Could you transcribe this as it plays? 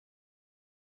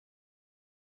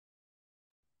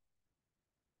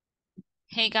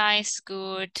Hey guys,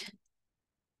 good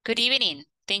evening.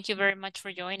 Thank you very much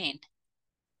for joining.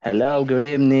 Hello, good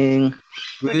evening.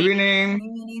 Good Good evening. evening.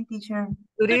 Good evening, teacher.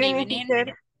 Good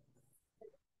evening.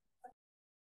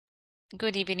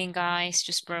 Good evening, guys.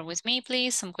 Just bear with me,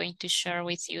 please. I'm going to share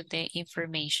with you the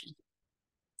information.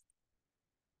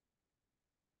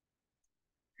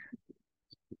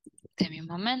 Deme un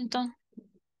momento.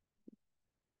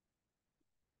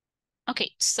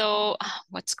 Okay, so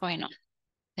what's going on?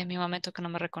 Deme un momento que no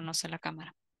me reconoce la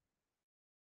cámara.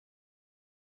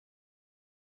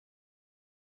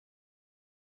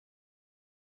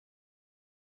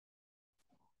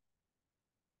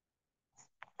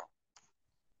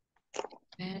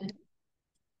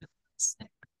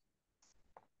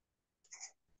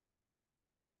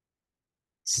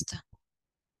 Está.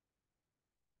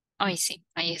 Ay, sí,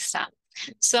 ahí está.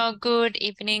 So good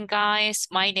evening, guys.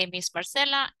 My name is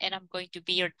Marcela, and I'm going to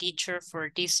be your teacher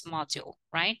for this module,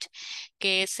 right?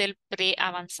 Que es el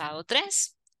pre-avanzado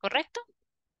 3, ¿correcto?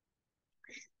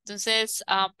 Entonces,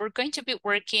 we're going to be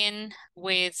working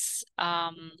with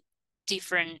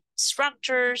different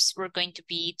structures. We're going to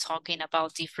be talking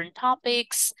about different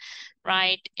topics,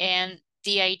 right? And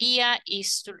the idea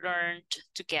is to learn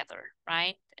together,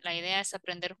 right? La idea es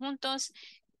aprender juntos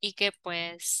y que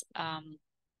pues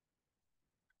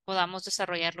podamos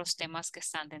desarrollar los temas que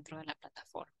están dentro de la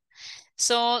plataforma.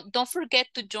 So don't forget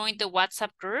to join the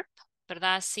WhatsApp group,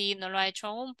 ¿verdad? Si no lo ha hecho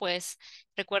aún, pues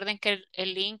recuerden que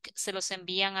el link se los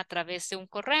envían a través de un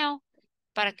correo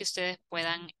para que ustedes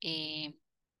puedan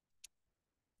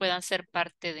ser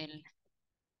parte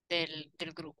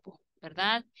del grupo,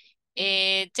 ¿verdad?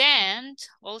 Then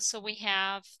also we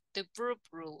have the group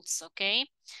rules, okay?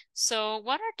 So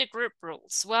what are the group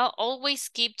rules? Well, always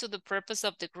keep to the purpose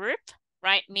of the group,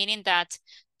 right? Meaning that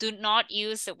do not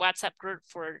use the WhatsApp group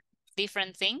for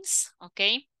different things,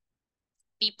 okay?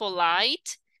 Be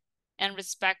polite and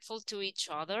respectful to each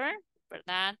other,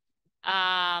 ¿verdad?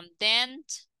 Then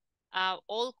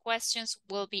all questions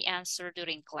will be answered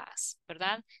during class,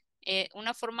 ¿verdad?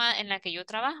 Una forma en la que yo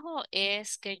trabajo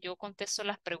es que yo contesto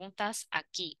las preguntas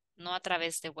aquí, no a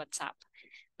través de WhatsApp,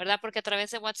 ¿verdad? Porque a través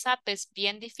de WhatsApp es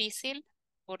bien difícil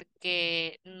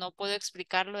porque no puedo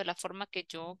explicarlo de la forma que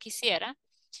yo quisiera.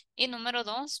 Y número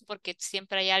 2, porque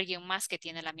siempre hay alguien más que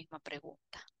tiene la misma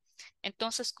pregunta.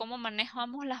 Entonces, ¿cómo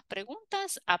manejamos las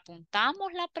preguntas?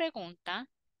 Apuntamos la pregunta,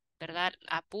 ¿verdad?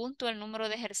 Apunto el número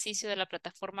de ejercicio de la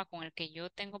plataforma con el que yo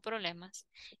tengo problemas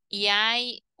y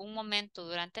hay un momento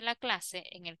durante la clase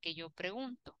en el que yo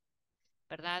pregunto,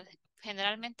 ¿verdad?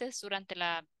 Generalmente es durante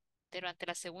la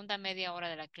segunda media hora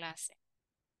de la clase.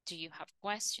 Do you have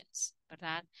questions?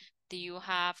 ¿Verdad? Do you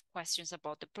have questions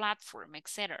about the platform,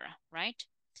 etcétera, right?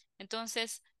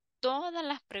 Entonces, todas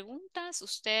las preguntas, si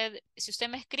usted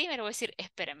me escribe, le voy a decir,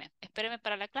 espéreme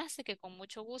para la clase que con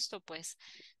mucho gusto, pues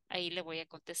ahí le voy a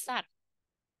contestar.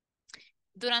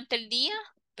 Durante el día,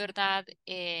 ¿verdad?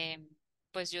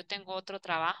 Pues yo tengo otro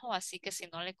trabajo, así que si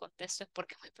no le contesto es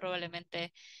porque muy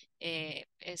probablemente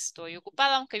estoy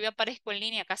ocupada, aunque yo aparezco en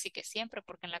línea casi que siempre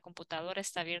porque en la computadora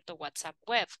está abierto WhatsApp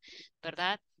web,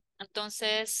 ¿verdad?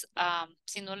 Entonces,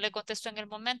 si no le contesto en el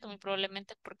momento, muy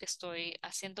probablemente es porque estoy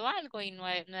haciendo algo y no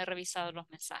he revisado los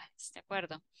mensajes, ¿de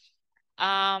acuerdo?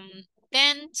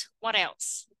 Then, what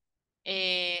else?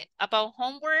 About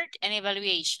homework and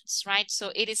evaluations, right?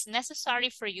 So it is necessary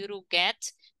for you to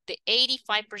get the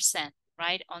 85%,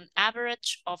 right, on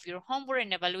average of your homework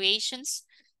and evaluations,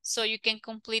 so you can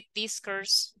complete this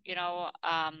course,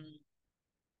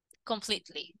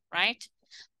 completely, right?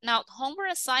 Now,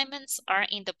 homework assignments are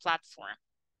in the platform,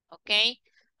 okay?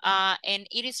 And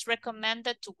it is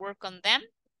recommended to work on them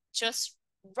just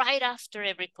right after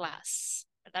every class.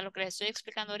 ¿Verdad? Lo que les estoy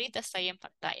explicando ahorita está ahí en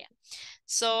pantalla.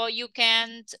 So you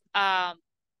can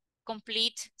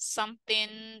complete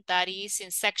something that is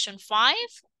in section 5,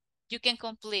 you can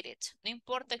complete it. No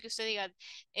importa que usted diga,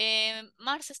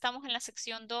 Marce, estamos en la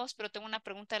sección 2, pero tengo una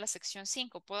pregunta de la sección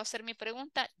 5. ¿Puedo hacer mi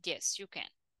pregunta? Yes, you can.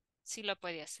 Sí lo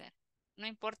puede hacer. No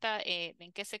importa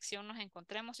en qué sección nos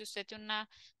encontremos. Si usted tiene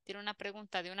una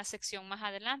pregunta de una sección más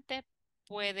adelante,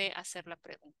 puede hacer la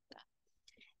pregunta.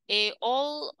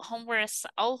 All homework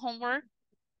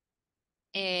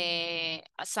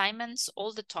assignments,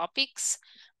 all the topics,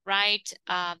 right?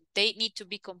 They need to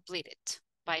be completed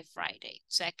by Friday.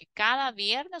 O sea que cada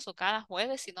viernes o cada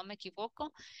jueves, si no me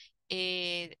equivoco,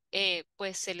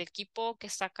 pues el equipo que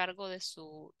está a cargo de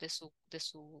su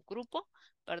grupo,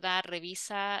 ¿verdad?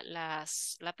 Revisa la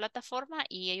plataforma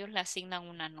y ellos le asignan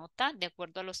una nota de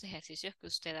acuerdo a los ejercicios que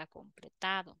usted ha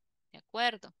completado, ¿de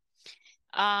acuerdo?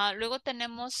 Luego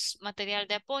tenemos material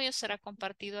de apoyo, será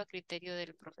compartido a criterio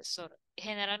del profesor.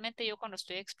 Generalmente yo cuando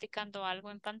estoy explicando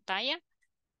algo en pantalla,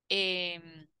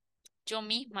 em, yo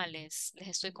misma les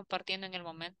estoy compartiendo en el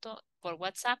momento por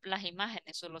WhatsApp las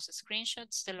imágenes o los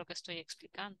screenshots de lo que estoy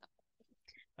explicando,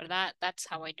 ¿verdad? That's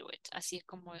how I do it. Así es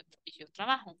como yo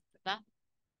trabajo, ¿verdad?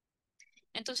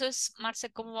 Entonces,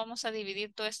 Marce, ¿cómo vamos a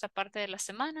dividir toda esta parte de las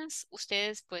semanas?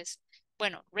 Ustedes, pues,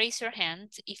 bueno, raise your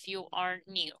hand if you are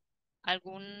new.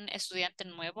 ¿Algún estudiante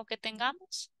nuevo que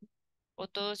tengamos? ¿O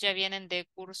todos ya vienen de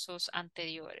cursos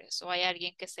anteriores? ¿O hay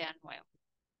alguien que sea nuevo?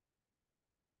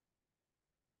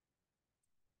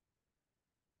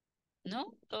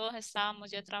 ¿No? ¿Todos estábamos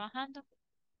ya trabajando?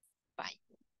 Bye.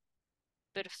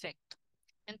 Perfecto.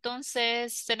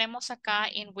 Entonces, tenemos acá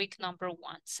en week number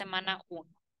 1, semana 1,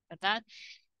 ¿verdad?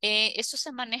 Esto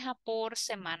se maneja por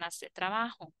semanas de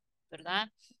trabajo,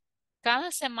 ¿verdad?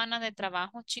 Cada semana de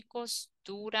trabajo, chicos,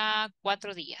 dura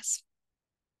 4 días,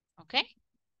 ¿ok?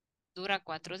 Dura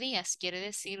 4 días. Quiere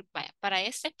decir, vaya, para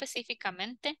este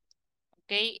específicamente,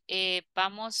 ¿ok?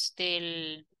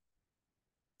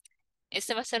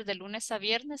 Este va a ser de lunes a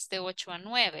viernes de 8 a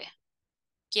 9.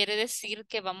 Quiere decir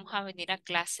que vamos a venir a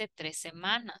clase 3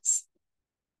 semanas,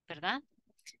 ¿verdad?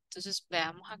 Entonces,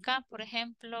 veamos acá, por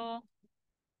ejemplo,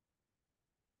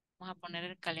 vamos a poner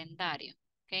el calendario,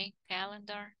 ¿ok?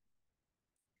 Calendar,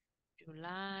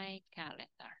 July,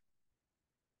 calendar.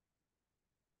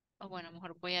 O bueno,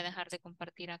 mejor voy a dejar de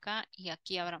compartir acá y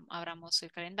aquí abramos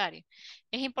el calendario.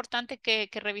 Es importante que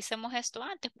revisemos esto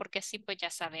antes porque así pues ya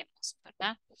sabemos,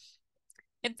 ¿verdad?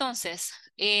 Entonces,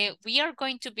 we are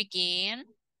going to begin,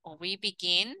 o we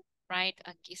begin, right?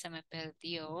 Aquí se me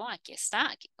perdió, aquí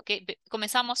está, aquí, ok,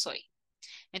 comenzamos hoy.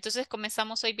 Entonces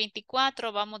comenzamos hoy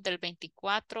 24, vamos del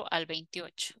 24 al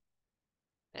 28,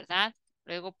 ¿verdad?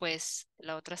 Luego pues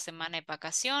la otra semana es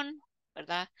vacación,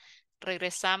 ¿verdad?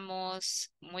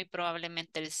 Regresamos muy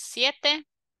probablemente el 7,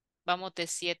 vamos del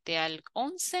 7 al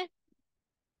 11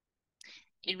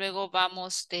 y luego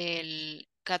vamos del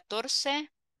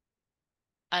 14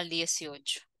 al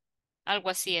 18.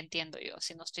 Algo así entiendo yo,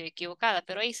 si no estoy equivocada,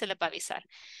 pero ahí se les va a avisar.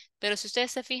 Pero si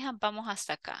ustedes se fijan, vamos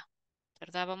hasta acá,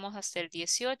 ¿verdad? Vamos hasta el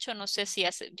 18, no sé si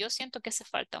hace, yo siento que hace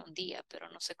falta un día, pero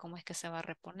no sé cómo es que se va a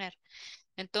reponer.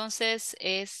 Entonces,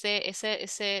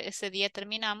 ese día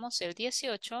terminamos, el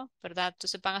 18, ¿verdad?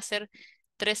 Entonces van a ser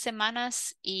 3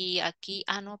 semanas y aquí,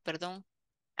 no, perdón,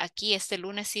 aquí este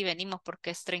lunes sí venimos porque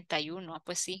es 31,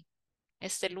 pues sí,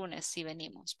 este lunes sí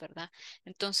venimos, ¿verdad?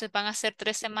 Entonces van a ser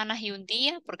 3 semanas y un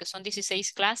día porque son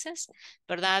 16 clases,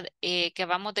 ¿verdad? Que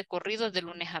vamos de corrido de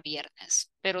lunes a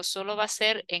viernes, pero solo va a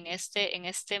ser en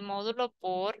este módulo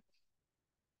por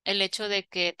el hecho de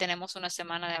que tenemos una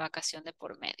semana de vacación de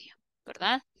por medio,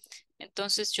 ¿verdad?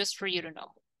 Entonces, just for you to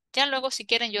know. Ya luego, si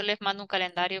quieren, yo les mando un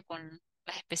calendario con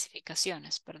las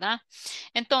especificaciones, ¿verdad?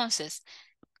 Entonces,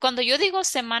 cuando yo digo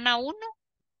semana 1,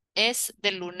 es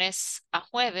de lunes a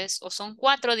jueves o son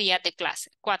 4 días de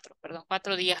clase.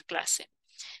 4 días clase.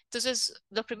 Entonces,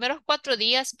 los primeros 4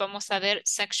 días vamos a ver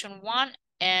section 1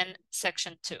 and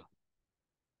section 2.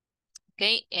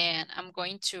 Okay, and I'm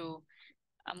going to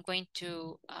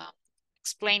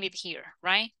explain it here,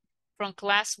 right? From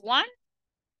class 1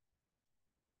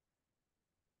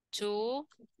 to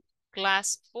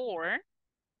class 4,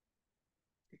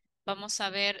 vamos a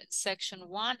ver section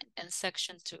 1 and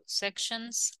section 2.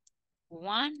 Sections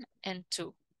 1 and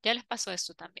 2. Ya les pasó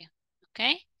esto también,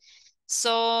 okay?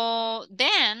 So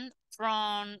then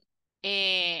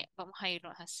vamos a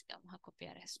irnos así, vamos a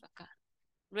copiar esto acá.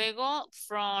 Luego,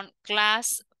 from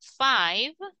class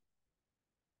 5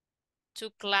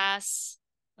 to class,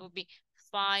 it would be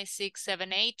 5, 6,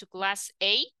 7, 8 to class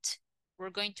 8, we're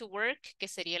going to work, que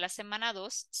sería la semana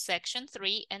 2, section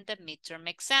 3 and the midterm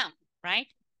exam,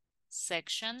 right?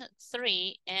 Section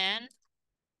 3 and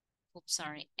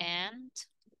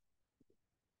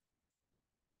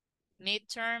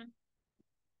midterm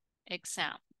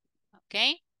exam,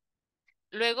 ¿ok?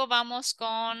 Luego vamos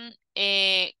con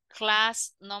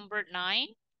class number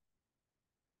 9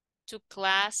 to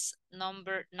class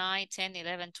number 9, 10,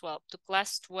 11, 12. To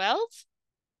class 12,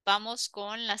 vamos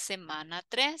con la semana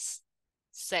 3,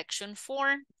 section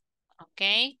 4, ¿ok?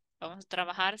 Vamos a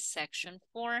trabajar section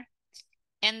 4.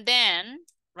 And then,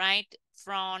 right,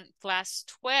 from class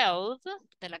 12,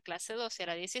 de la clase 12 a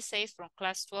la 16, from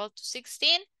class 12 to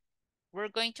 16, we're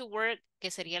going to work,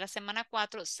 que sería la semana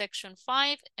 4, section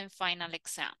 5 and final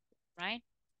exam, right?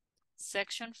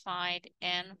 Section 5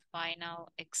 and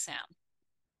final exam.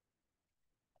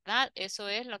 ¿Verdad? Eso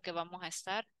es lo que vamos a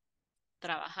estar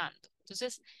trabajando.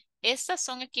 Entonces, estas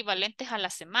son equivalentes a la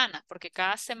semana, porque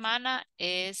cada semana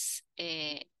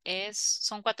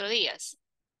son 4 días.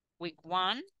 week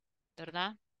 1,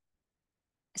 ¿verdad?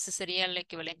 Ese sería el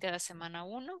equivalente a la semana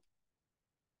 1.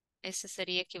 Ese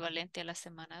sería equivalente a la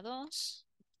semana 2.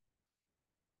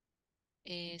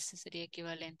 Ese sería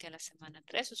equivalente a la semana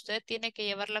 3. Usted tiene que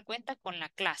llevar la cuenta con la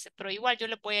clase, pero igual yo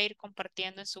le voy a ir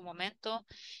compartiendo en su momento,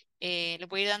 le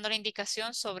voy a ir dando la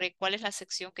indicación sobre cuál es la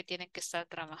sección que tienen que estar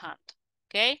trabajando.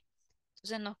 ¿Ok?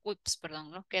 Entonces, perdón,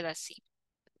 nos queda así.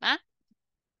 ¿Ah?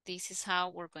 This is how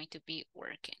we're going to be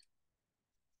working.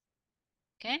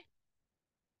 Okay.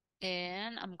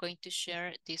 And I'm going to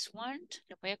share this one.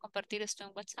 Le voy a compartir esto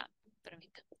en WhatsApp.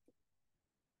 Permítame.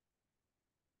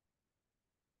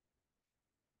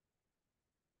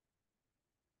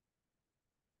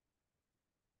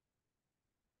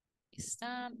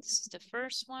 Está. This is the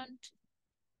first one.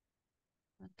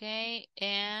 Okay.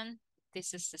 And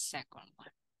this is the second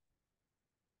one.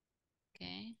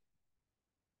 Okay.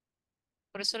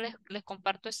 Por eso les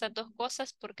comparto estas dos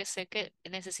cosas porque sé que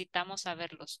necesitamos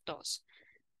saber los dos,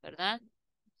 ¿verdad?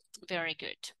 Very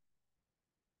good.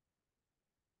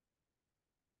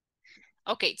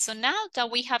 Okay, so now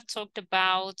that we have talked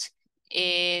about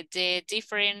the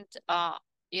different,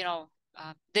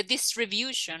 the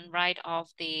distribution, right, of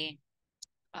the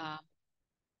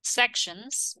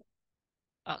sections,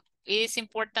 it is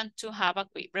important to have a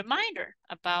quick reminder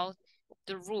about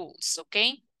the rules,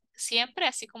 okay? Siempre,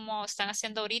 así como están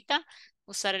haciendo ahorita,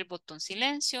 usar el botón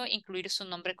silencio, incluir su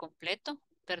nombre completo,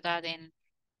 ¿verdad?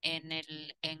 En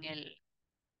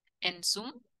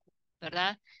Zoom,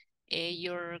 ¿verdad?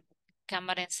 Your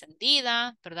cámara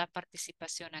encendida, ¿verdad?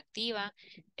 Participación activa.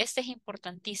 Este es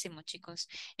importantísimo, chicos.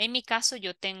 En mi caso,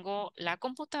 yo tengo la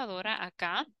computadora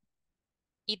acá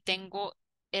y tengo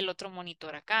el otro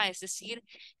monitor acá. Es decir,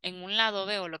 en un lado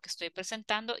veo lo que estoy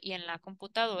presentando y en la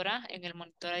computadora, en el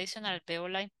monitor adicional, veo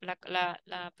la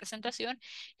presentación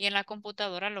y en la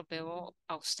computadora lo veo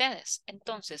a ustedes.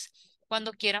 Entonces,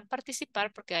 cuando quieran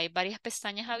participar, porque hay varias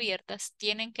pestañas abiertas,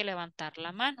 tienen que levantar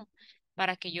la mano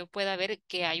para que yo pueda ver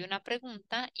que hay una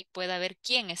pregunta y pueda ver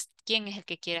quién es el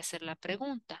que quiere hacer la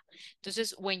pregunta.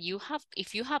 Entonces,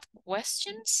 if you have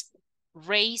questions,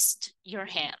 raise your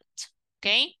hand. ¿Ok?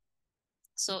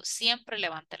 So, siempre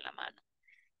levanten la mano.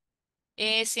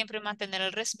 Siempre mantener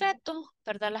el respeto,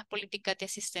 ¿verdad? Las políticas de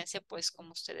asistencia, pues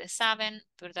como ustedes saben,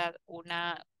 ¿verdad?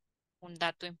 Un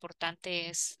dato importante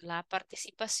es la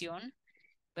participación,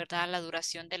 ¿verdad? La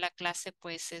duración de la clase,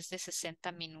 pues es de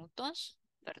 60 minutos,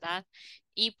 ¿verdad?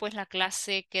 Y pues la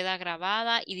clase queda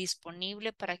grabada y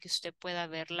disponible para que usted pueda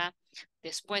verla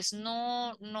después.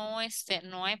 No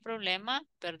hay problema,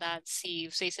 ¿verdad? Si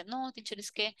usted dice, no, teacher,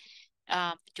 es que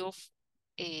yo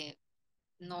eh,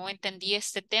 no entendí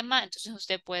este tema, entonces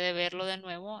usted puede verlo de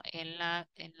nuevo en la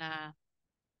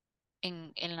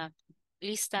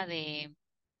lista de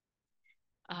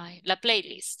la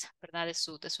playlist, ¿verdad? De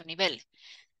su nivel.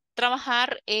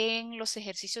 Trabajar en los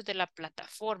ejercicios de la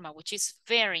plataforma, which is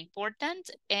very important.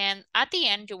 And at the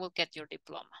end, you will get your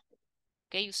diploma.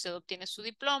 ¿Ok? Usted obtiene su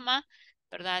diploma,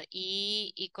 ¿verdad?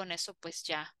 Y con eso, pues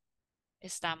ya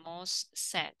estamos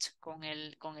set con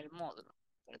el módulo,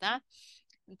 ¿verdad?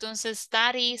 Entonces,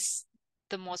 that is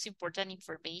the most important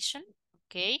information,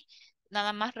 ¿ok?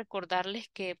 Nada más recordarles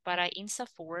que para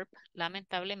INSAFORP,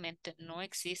 lamentablemente, no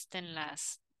existen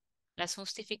las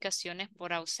justificaciones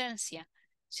por ausencia.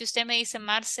 Si usted me dice,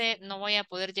 Marce, no voy a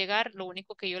poder llegar, lo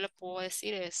único que yo le puedo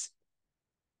decir es,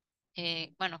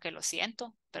 bueno, que lo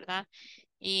siento, ¿verdad?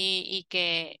 Y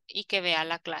que vea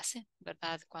la clase,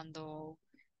 ¿verdad? Cuando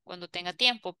tenga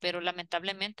tiempo, pero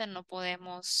lamentablemente no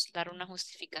podemos dar una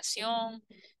justificación,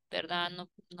 ¿verdad?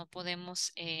 No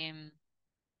podemos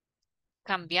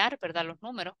cambiar, ¿verdad? Los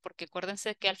números, porque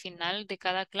acuérdense que al final de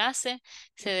cada clase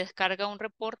se descarga un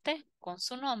reporte con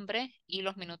su nombre y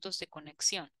los minutos de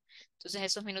conexión. Entonces,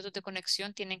 esos minutos de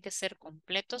conexión tienen que ser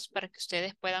completos para que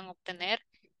ustedes puedan obtener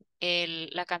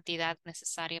la cantidad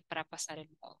necesaria para pasar el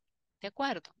módulo. ¿De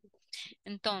acuerdo?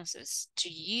 Entonces, do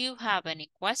you have any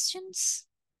questions?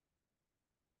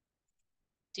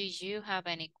 Do you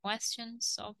have any questions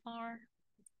so far?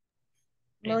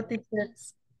 No, teacher.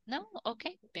 Preguntas? No?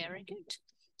 Okay, very good.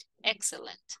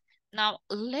 Excellent. Now,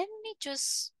 let me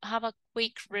just have a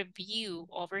quick review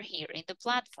over here in the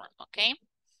platform, okay?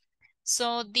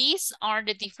 So these are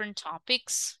the different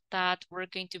topics that we're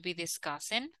going to be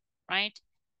discussing, right?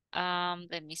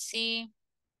 Let me see.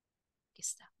 Aquí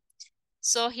está.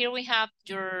 So here we have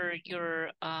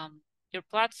your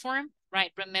platform,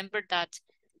 right? Remember that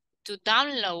to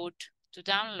download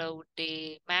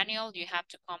the manual, you have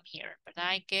to come here, ¿verdad?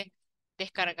 Hay que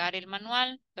descargar el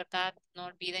manual, ¿verdad? No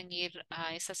olviden ir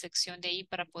a esa sección de ahí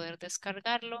para poder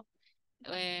descargarlo.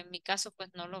 En mi caso, pues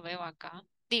no lo veo acá.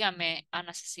 Dígame,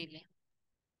 Ana Cecilia.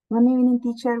 Good evening,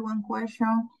 teacher. One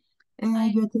question.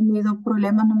 Ay, Yo he tenido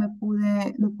problemas, no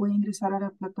pude ingresar a la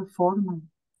plataforma.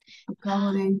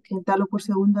 Acabo de ok. intentarlo por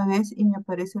segunda vez y me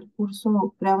aparece el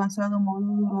curso preavanzado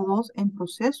módulo 2 en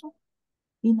proceso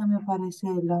y no me aparece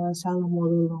el avanzado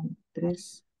módulo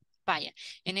 3. Vaya,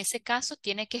 en ese caso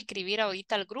tiene que escribir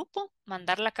ahorita al grupo,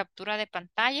 mandar la captura de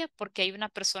pantalla porque hay una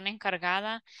persona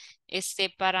encargada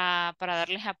para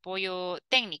darles apoyo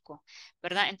técnico,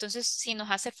 ¿verdad? Entonces, si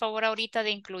nos hace el favor ahorita de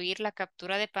incluir la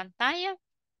captura de pantalla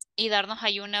y darnos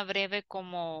ahí una breve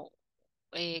como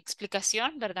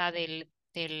explicación, ¿verdad? De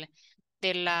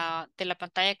la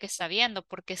pantalla que está viendo,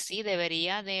 porque sí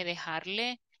debería de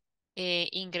dejarle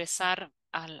ingresar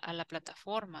a la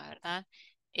plataforma, ¿verdad?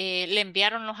 Le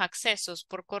enviaron los accesos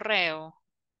por correo.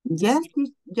 Sí.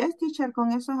 Yes, teacher,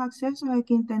 con esos accesos es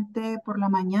que intenté por la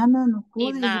mañana, no Y pude, y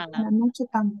en nada. la noche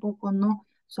tampoco, no.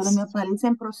 Solo me Sí. aparece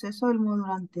en proceso el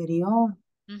módulo anterior,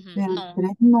 Ujú, pero el no.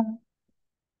 3 no.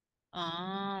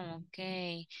 Ah, ok.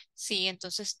 Sí,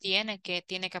 entonces tiene que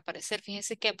aparecer.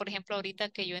 Fíjese que, por ejemplo, ahorita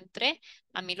que yo entré,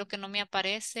 a mí lo que no me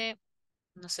aparece,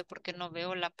 no sé por qué no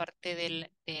veo la parte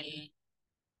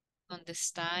donde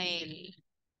está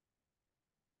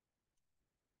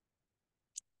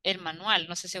el manual.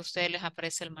 No sé si a ustedes les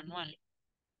aparece el manual.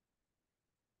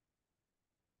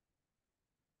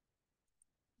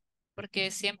 Porque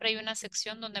siempre hay una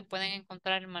sección donde pueden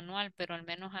encontrar el manual, pero al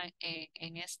menos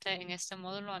en este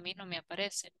módulo a mí no me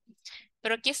aparece.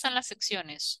 Pero aquí están las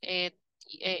secciones. It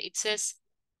says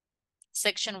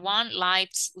Section 1,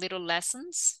 Life's Little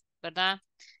Lessons, ¿verdad?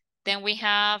 Then we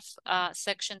have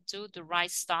Section 2, The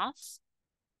Right Stuff.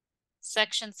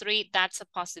 Section 3, That's a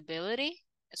Possibility.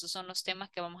 Esos son los temas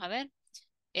que vamos a ver.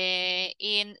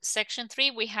 In Section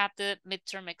 3, we have the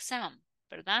midterm exam,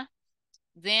 ¿verdad?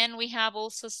 Then we have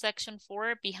also Section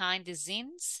 4, Behind the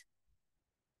Scenes.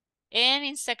 And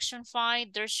in Section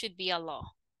 5, there should be a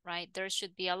law, right? There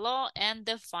should be a law and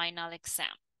the final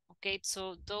exam. Okay,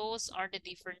 so those are the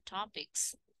different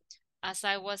topics. As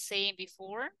I was saying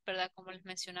before, ¿verdad? Como les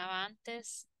mencionaba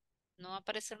antes, no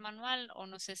aparece el manual o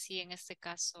no sé si en este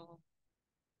caso,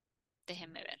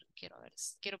 déjenme ver, quiero ver,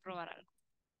 quiero probar algo.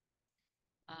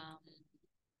 Um,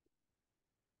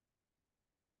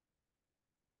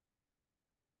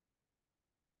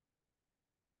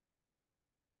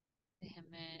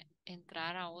 Déjenme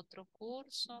entrar a otro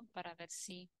curso para ver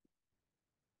si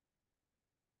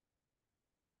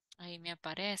ahí me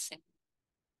aparece.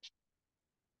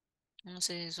 No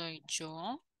sé si soy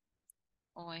yo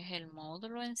o es el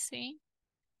módulo en sí.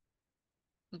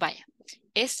 Vaya,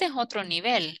 este es otro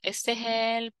nivel. Este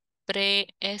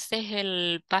es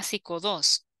el básico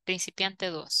 2,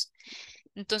 principiante 2.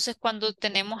 Entonces, cuando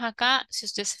tenemos acá, si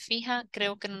usted se fija,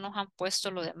 creo que no nos han puesto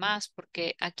lo demás,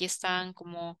 porque aquí están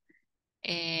como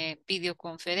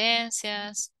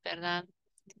videoconferencias, ¿verdad?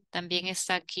 También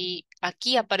está aquí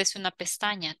aparece una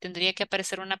pestaña. Tendría que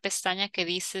aparecer una pestaña que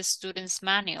dice Students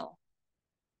Manual,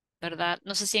 ¿verdad?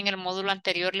 No sé si en el módulo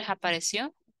anterior les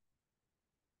apareció.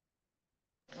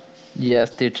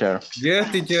 Yes, teacher.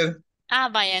 Yes, teacher.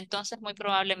 Vaya, entonces muy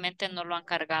probablemente no lo han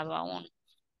cargado aún.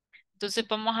 Entonces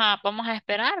vamos a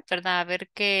esperar, ¿verdad? A ver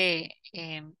qué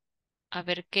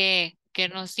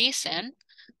nos dicen,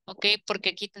 ¿ok? Porque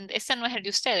aquí, este no es el de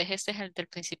ustedes, este es el del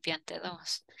principiante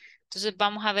 2. Entonces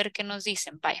vamos a ver qué nos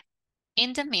dicen. Vaya.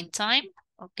 In the meantime,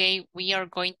 ok, we are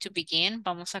going to begin.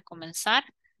 Vamos a comenzar,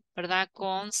 ¿verdad?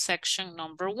 Con section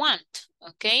number 1,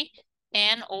 ¿ok?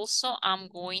 And also I'm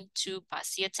going to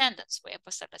pass the attendance. Voy a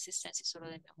pasar la asistencia solo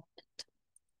de un momento.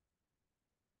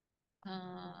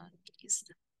 Aquí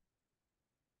está.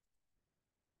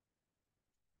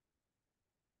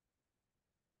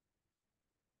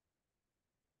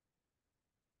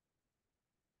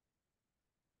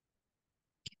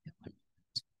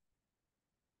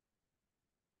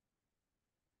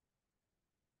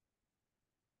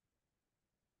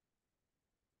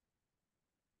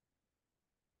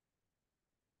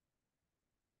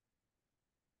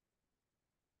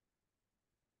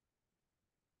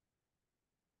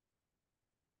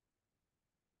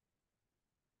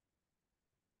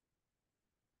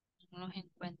 No los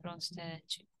encuentro a ustedes,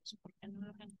 chicos. ¿Por qué no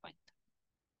los encuentro?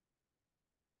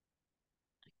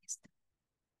 Aquí está.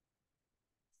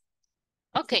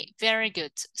 Okay, very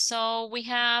good. So we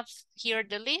have here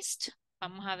the list.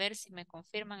 Vamos a ver si me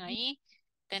confirman ahí.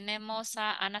 Tenemos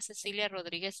a Ana Cecilia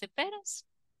Rodríguez de Pérez.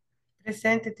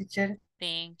 Presente, teacher.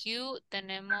 Thank you.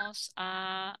 Tenemos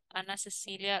a Ana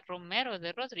Cecilia Romero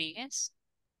de Rodríguez.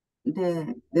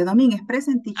 De Domínguez,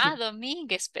 present, teacher.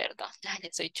 Domínguez, perdón. Ya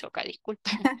soy choca, disculpa.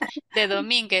 De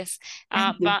Domínguez.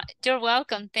 Thank you. You're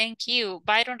welcome. Thank you.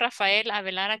 Byron Rafael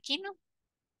Avelar Aquino.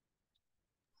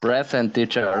 Present,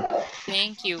 teacher.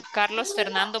 Thank you. Carlos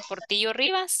Fernando Portillo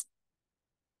Rivas.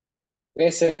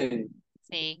 Present.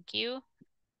 Thank you.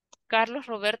 Carlos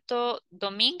Roberto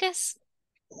Domínguez.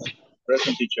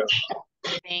 Present, teacher.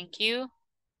 Thank you.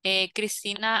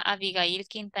 Cristina Abigail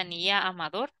Quintanilla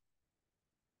Amador.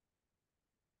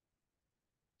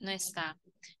 No está.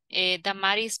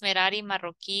 Damaris Merari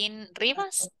Marroquín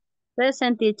Rivas.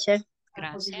 Present, teacher.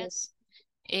 Gracias.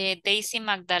 Daisy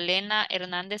Magdalena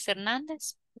Hernández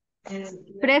Hernández.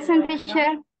 Present,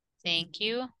 teacher. Thank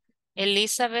you.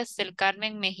 Elizabeth del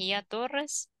Carmen Mejía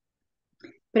Torres.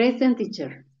 Present,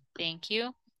 teacher. Thank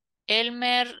you.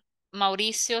 Elmer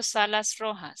Mauricio Salas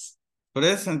Rojas.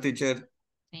 Present, teacher.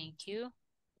 Thank you.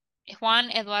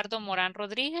 Juan Eduardo Morán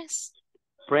Rodríguez.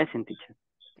 Present, teacher.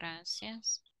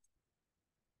 Gracias.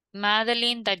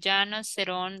 Madeline Dayana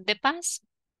Cerón de Paz.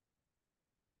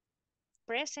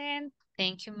 Present.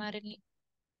 Thank you, Madeline.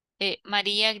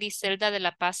 María Griselda de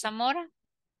la Paz Zamora.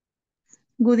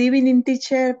 Good evening,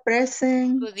 teacher.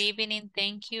 Present. Good evening,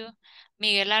 thank you.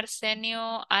 Miguel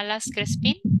Arsenio Alas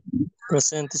Crespin.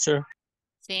 Present, teacher.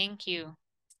 Thank you.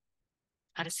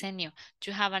 Arsenio,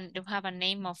 you have a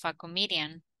name of a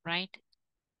comedian, right?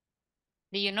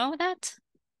 Do you know that?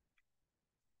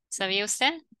 ¿Sabía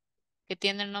usted que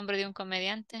tiene el nombre de un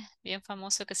comediante bien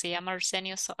famoso que se llama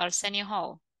Arsenio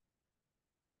Hall?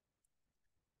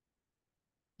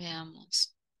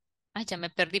 Veamos. Ay, ya me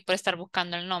perdí por estar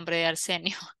buscando el nombre de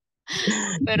Arsenio.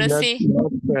 Pero sí.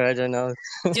 I don't know.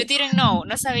 You didn't know,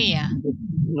 no sabía.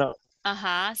 No.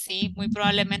 Ajá, sí, muy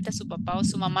probablemente su papá o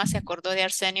su mamá se acordó de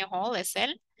Arsenio Hall, es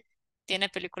él. Tiene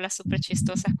películas súper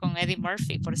chistosas con Eddie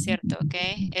Murphy, por cierto, ¿ok?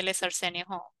 Él es Arsenio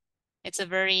Hall. It's a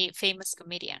very famous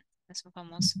comedian. Es un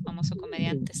famoso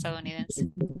comediante estadounidense.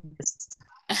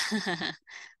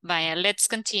 Vaya, let's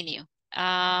continue.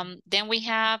 Then we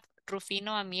have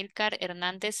Rufino Amílcar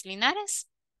Hernández Linares.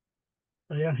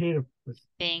 I am here.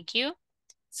 Thank you.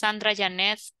 Sandra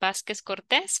Janet Vázquez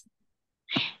Cortés.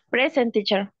 Present,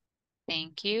 teacher.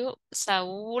 Thank you.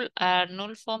 Saúl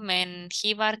Arnulfo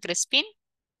Mengíbar Crespín.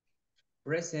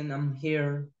 Present, I'm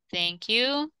here. Thank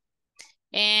you.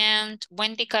 And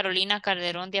Wendy Carolina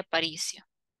Calderón de Aparicio.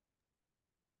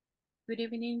 Good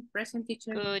evening, present,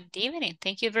 teacher. Good evening.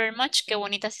 Thank you very much. Qué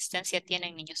bonita asistencia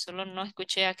tienen, niños. Solo no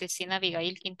escuché a Cristina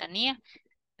Abigail Quintanilla,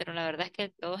 pero la verdad es que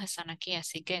todos están aquí,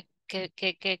 así que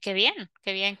qué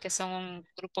bien que son un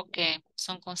grupo que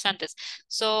son constantes.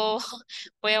 So,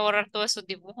 voy a borrar todos esos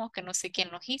dibujos que no sé quién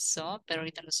los hizo, pero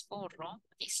ahorita los borro.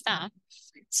 Ahí está.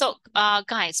 So,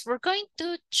 guys, we're going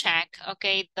to check,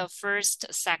 okay, the first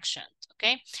section,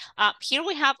 okay? Here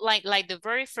we have like the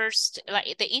very first,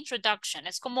 like the introduction.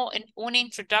 Es como un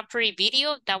introductory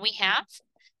video that we have,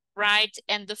 right?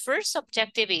 And the first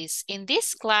objective is, in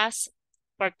this class,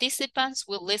 participants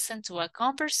will listen to a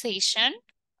conversation,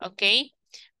 okay,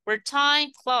 where time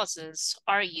clauses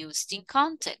are used in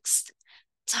context.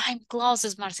 Time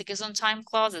clauses, Marcy, que son time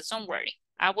clauses? Don't worry,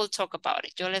 I will talk about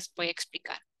it. Yo les voy a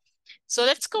explicar. So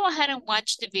let's go ahead and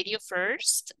watch the video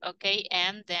first, okay,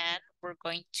 and then we're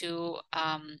going to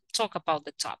talk about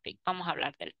the topic. Vamos a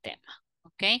hablar del tema,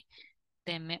 okay.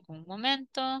 Deme un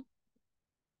momento.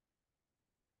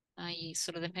 Ahí,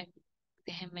 solo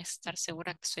déjenme estar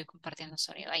segura que estoy compartiendo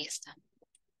sonido. Ahí está.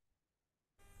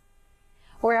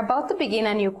 We're about to begin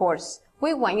a new course.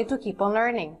 We want you to keep on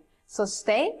learning. So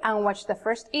stay and watch the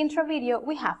first intro video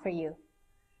we have for you.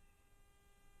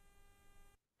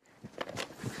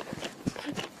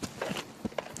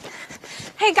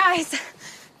 Hey guys,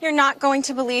 you're not going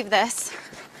to believe this.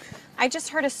 I just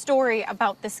heard a story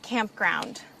about this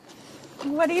campground.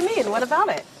 What do you mean? What about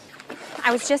it?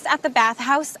 I was just at the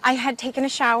bathhouse. I had taken a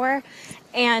shower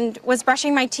and was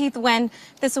brushing my teeth when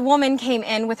this woman came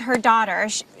in with her daughter.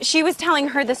 She was telling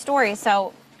her the story,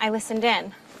 so I listened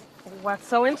in. What's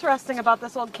so interesting about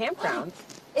this old campground?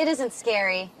 It isn't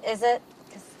scary, is it?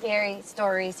 Because scary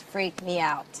stories freak me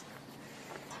out.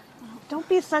 Don't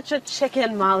be such a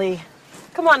chicken, Molly.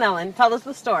 Come on, Ellen, tell us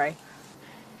the story.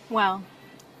 Well,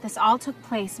 this all took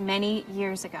place many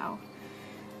years ago.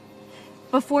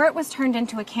 Before it was turned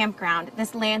into a campground,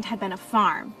 this land had been a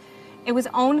farm. It was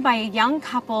owned by a young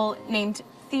couple named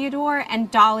Theodore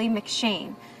and Dolly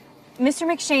McShane. Mr.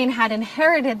 McShane had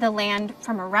inherited the land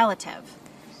from a relative.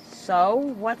 So,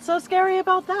 what's so scary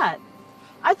about that?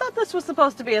 I thought this was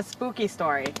supposed to be a spooky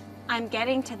story. I'm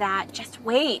getting to that. Just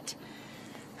wait.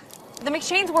 The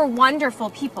McShanes were wonderful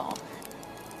people.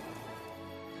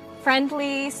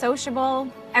 Friendly, sociable,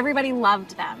 everybody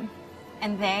loved them.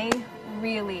 And they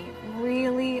really,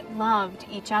 really loved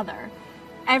each other.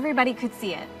 Everybody could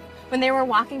see it. When they were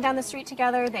walking down the street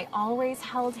together, they always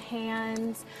held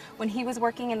hands. When he was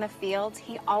working in the fields,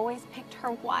 he always picked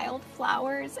her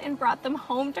wildflowers and brought them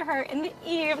home to her in the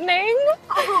evening.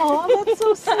 Oh, that's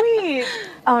so sweet.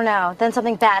 Oh no, then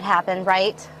something bad happened,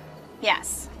 right?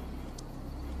 Yes.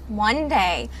 One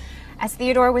day, as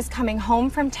Theodore was coming home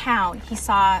from town, he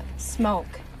saw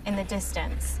smoke in the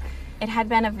distance. It had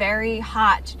been a very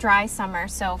hot, dry summer,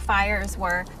 so fires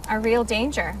were a real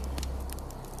danger.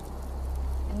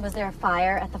 And was there a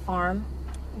fire at the farm?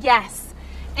 Yes.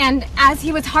 And as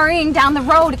he was hurrying down the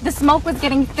road, the smoke was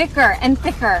getting thicker and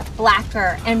thicker,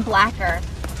 blacker and blacker.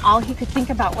 All he could think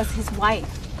about was his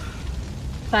wife.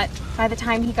 But by the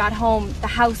time he got home, the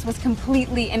house was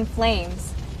completely in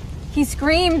flames. He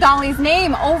screamed Dolly's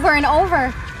name over and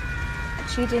over, but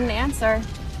she didn't answer.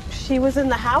 She was in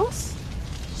the house?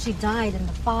 She died in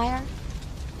the fire?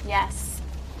 Yes.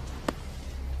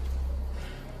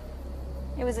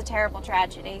 It was a terrible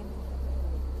tragedy.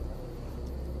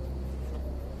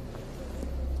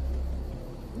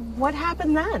 What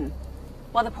happened then?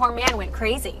 Well, the poor man went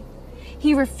crazy.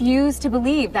 He refused to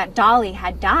believe that Dolly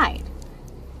had died.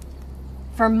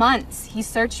 For months, he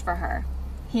searched for her.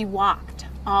 He walked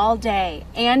all day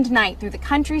and night through the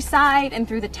countryside and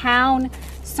through the town,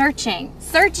 searching.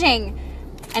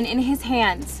 And in his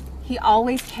hands, he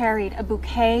always carried a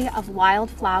bouquet of wild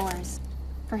flowers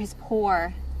for his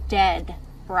poor, dead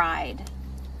bride.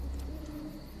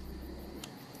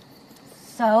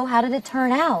 So, how did it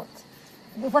turn out?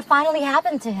 What finally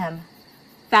happened to him?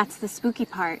 That's the spooky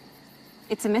part.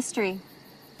 It's a mystery.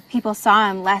 People saw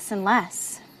him less and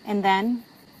less. And then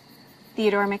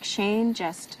Theodore McShane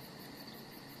just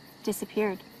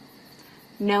disappeared.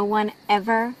 No one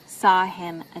ever saw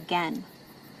him again.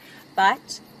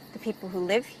 But the people who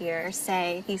live here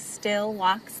say he still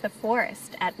walks the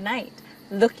forest at night,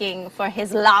 looking for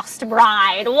his lost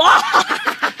bride.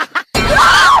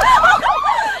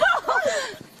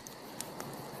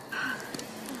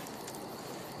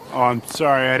 Oh, I'm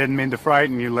sorry, I didn't mean to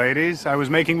frighten you, ladies. I was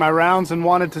making my rounds and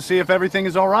wanted to see if everything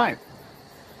is all right.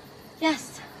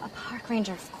 Yes, a park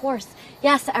ranger, of course.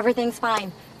 Yes, everything's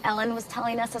fine. Ellen was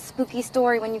telling us a spooky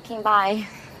story when you came by.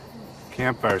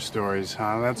 Campfire stories,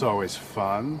 huh? That's always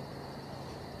fun.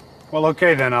 Well,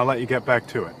 okay then, I'll let you get back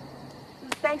to it.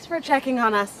 Thanks for checking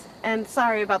on us, and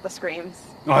sorry about the screams.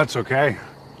 Oh, that's okay.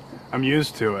 I'm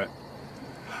used to it.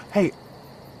 Hey,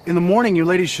 in the morning you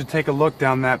ladies should take a look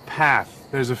down that path.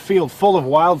 There's a field full of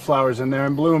wildflowers in there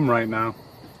in bloom right now.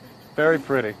 Very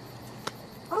pretty.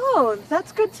 Oh,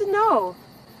 that's good to know.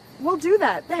 We'll do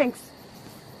that, thanks.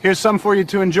 Here's some for you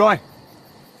to enjoy.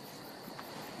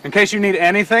 In case you need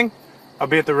anything, I'll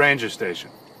be at the ranger station.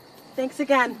 Thanks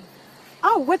again.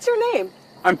 Oh, what's your name?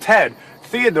 I'm Ted.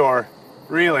 Theodore,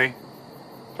 really.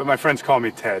 But my friends call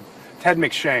me Ted. Ted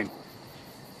McShane.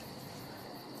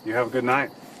 You have a good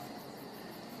night.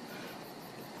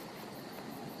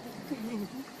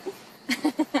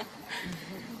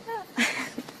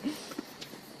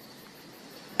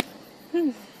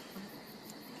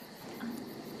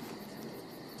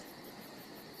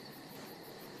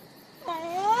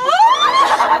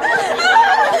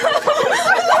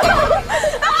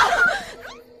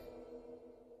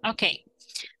 Okay,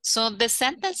 so the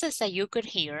sentences that you could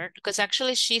hear, because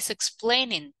actually she's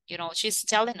explaining, she's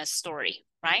telling a story,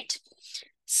 right?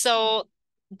 So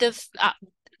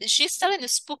she's telling a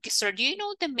spooky story. Do you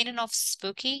know the meaning of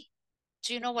spooky?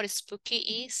 Do you know what a spooky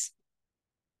is?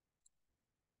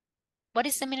 What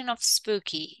is the meaning of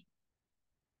spooky?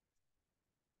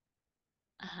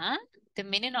 The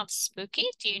meaning of spooky,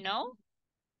 do you know?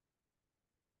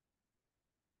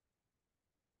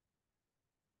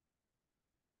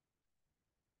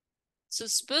 So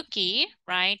spooky,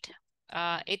 right?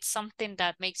 It's something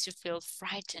that makes you feel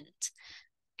frightened,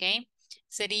 okay?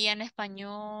 Sería en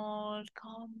español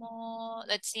como,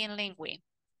 let's see in Lingui.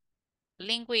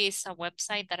 Lingui is a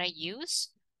website that I use,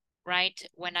 right?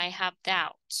 When I have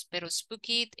doubts, pero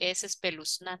spooky es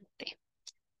espeluznante.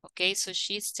 Okay, so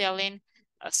she's telling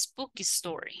a spooky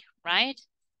story, right?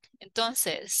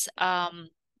 Entonces,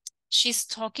 she's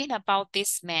talking about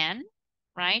this man,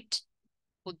 right?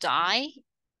 Who died,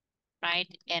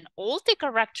 right? And all the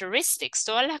characteristics,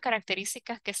 todas las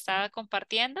características que estaba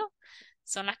compartiendo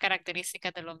son las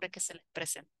características del hombre que se les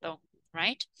presentó,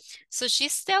 right? So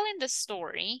she's telling the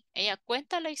story, ella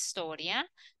cuenta la historia,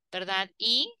 ¿verdad?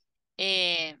 Y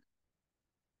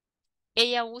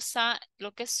ella usa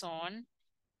lo que son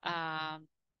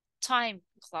time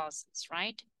clauses,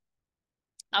 right?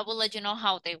 I will let you know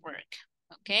how they work,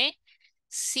 okay?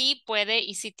 Si puede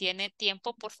y si tiene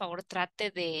tiempo, por favor,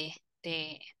 trate de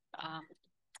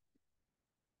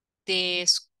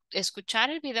escuchar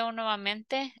el video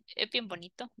nuevamente. Es bien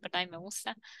bonito, ¿verdad? Y me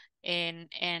gusta. And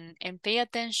pay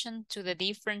attention to the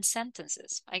different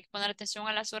sentences. Hay que poner atención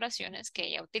a las oraciones que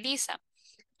ella utiliza.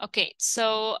 Okay,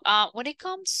 so when it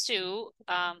comes to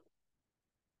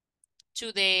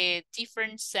the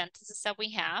different sentences that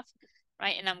we have,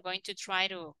 right? And I'm going to try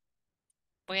to,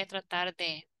 voy a tratar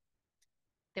de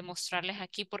mostrarles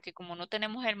aquí porque como no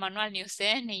tenemos el manual, ni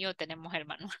ustedes ni yo tenemos el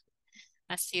manual.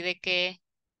 Así de que,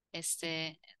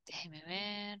 déjeme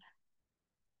ver.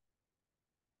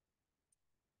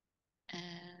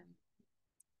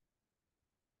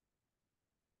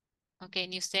 Ok,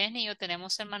 ni ustedes ni yo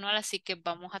tenemos el manual, así que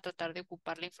vamos a tratar de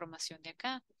ocupar la información de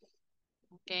acá.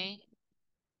 Ok.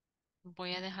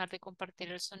 Voy a dejar de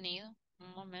compartir el sonido.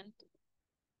 Un momento.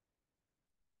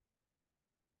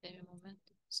 Deme un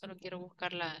momento. Solo quiero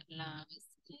buscar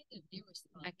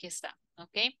Aquí está.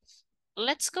 Ok.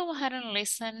 Let's go ahead and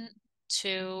listen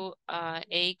to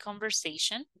a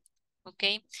conversation. Ok.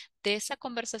 De esa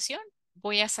conversación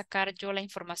voy a sacar yo la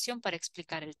información para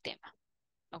explicar el tema.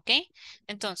 Ok.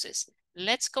 Entonces,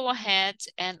 let's go ahead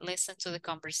and listen to the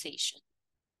conversation.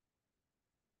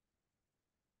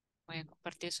 Voy a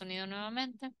compartir el sonido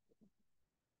nuevamente.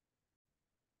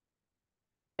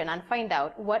 And find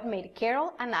out what made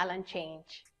Carol and Alan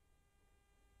change.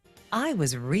 I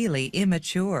was really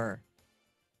immature.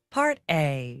 Part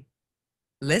A.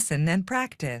 Listen and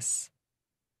practice.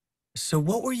 So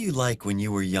what were you like when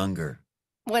you were younger?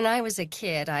 When I was a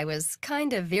kid, I was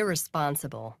kind of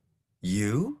irresponsible.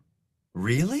 You?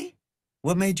 Really?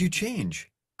 What made you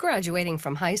change? Graduating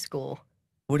from high school.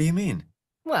 What do you mean?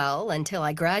 Well, until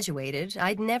I graduated,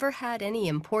 I'd never had any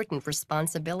important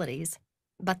responsibilities.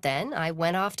 But then I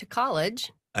went off to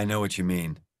college. I know what you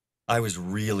mean. I was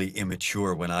really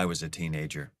immature when I was a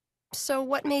teenager. So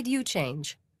what made you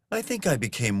change? I think I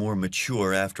became more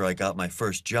mature after I got my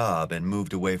first job and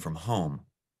moved away from home.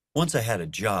 Once I had a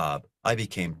job, I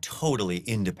became totally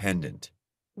independent.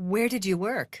 Where did you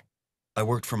work? I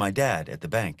worked for my dad at the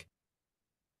bank.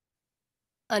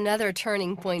 Another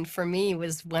turning point for me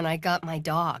was when I got my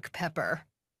dog, Pepper.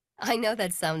 I know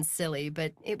that sounds silly,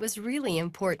 but it was really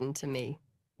important to me.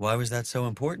 Why was that so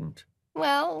important?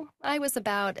 Well, I was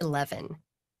about 11.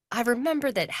 I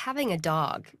remember that having a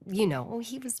dog, you know,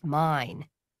 he was mine,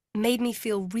 made me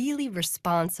feel really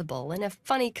responsible in a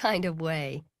funny kind of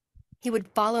way. He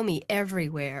would follow me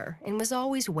everywhere and was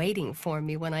always waiting for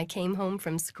me when I came home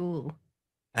from school.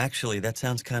 Actually, that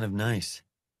sounds kind of nice.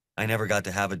 I never got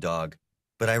to have a dog,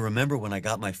 but I remember when I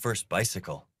got my first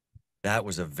bicycle. That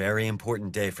was a very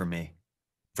important day for me.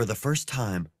 For the first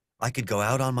time, I could go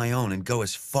out on my own and go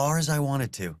as far as I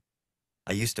wanted to.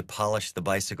 I used to polish the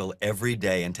bicycle every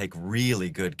day and take really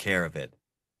good care of it.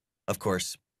 Of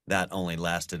course, that only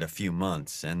lasted a few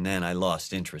months, and then I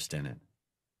lost interest in it.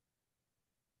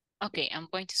 Okay, I'm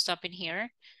going to stop in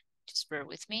here. Just bear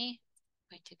with me.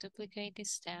 I'm going to duplicate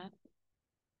this tab.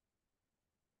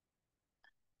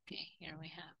 Okay, here we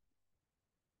have.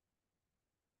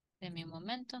 Deme un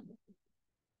momento.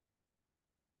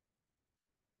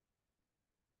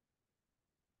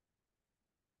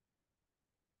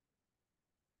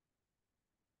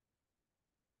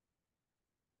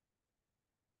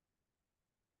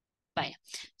 Vaya,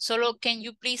 solo can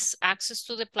you please access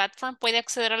to the platform? ¿Puede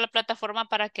acceder a la plataforma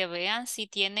para que vean si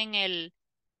tienen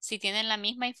la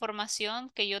misma información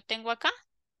que yo tengo acá?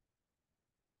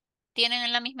 ¿Tienen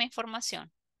la misma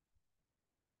información?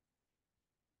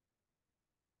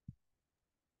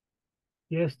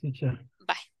 Yes, teacher.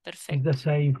 Bye, perfecto. It's the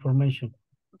same information.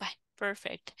 Bye,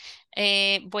 perfect.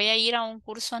 Voy a ir a un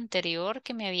curso anterior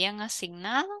que me habían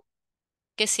asignado,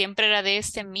 que siempre era de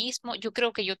este mismo. Yo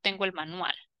creo que yo tengo el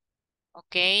manual.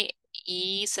 Ok,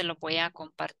 y se lo voy a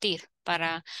compartir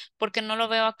porque no lo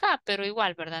veo acá, pero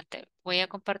igual, ¿verdad? Voy a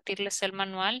compartirles el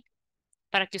manual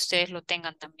para que ustedes lo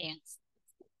tengan también.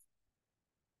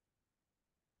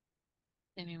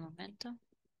 De mi momento.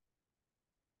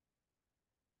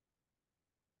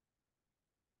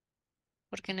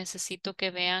 Porque necesito que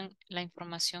vean la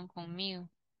información conmigo.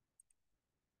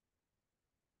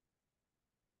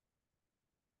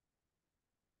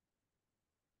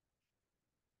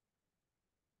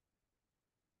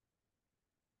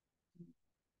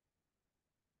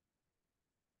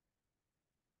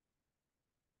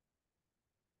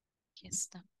 Aquí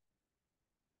está.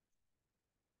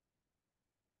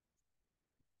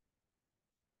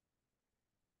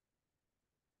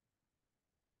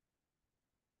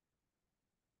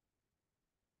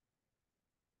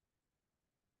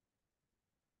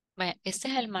 Vaya, este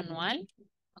es el manual,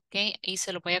 ok, y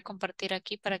se lo voy a compartir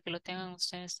aquí para que lo tengan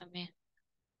ustedes también.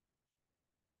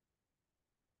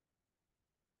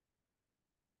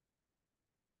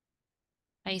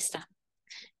 Ahí está.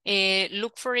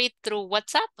 Look for it through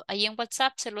WhatsApp. Ahí en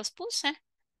WhatsApp se los puse.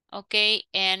 Okay,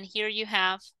 and here you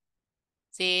have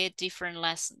the different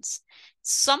lessons.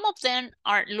 Some of them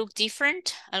look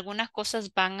different. Algunas cosas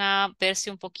van a verse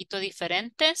un poquito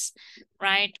diferentes,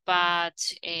 right? But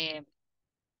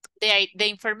the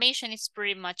information is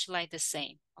pretty much like the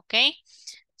same, okay?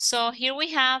 So here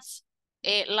we have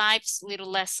life's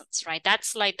little lessons, right?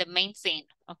 That's like the main thing,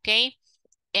 okay?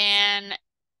 And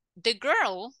the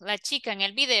girl, la chica en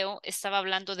el video, estaba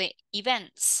hablando de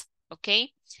events,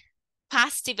 okay?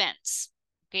 Past events,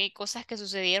 okay? Cosas que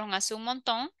sucedieron hace un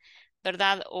montón,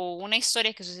 ¿verdad? O una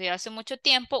historia que sucedió hace mucho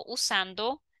tiempo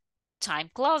usando time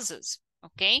clauses,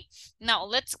 okay? Now,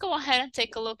 let's go ahead and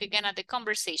take a look again at the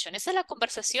conversation. Esa es la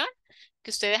conversación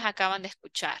que ustedes acaban de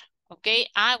escuchar, okay?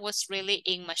 I was really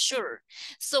immature.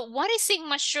 So, what is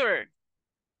immature?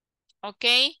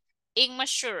 Okay?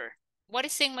 Immature. What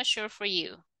is immature for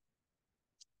you?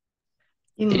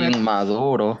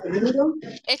 Inmaduro.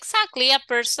 Exactly, a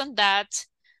person that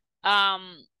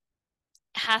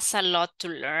has a lot to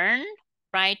learn,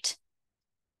 right?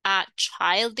 A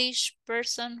childish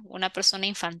person, una persona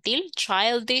infantil,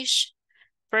 childish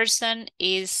person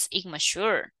is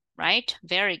immature, right?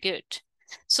 Very good.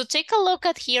 So take a look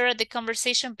at here at the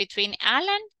conversation between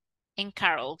Alan and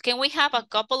Carol. Can we have a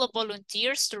couple of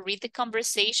volunteers to read the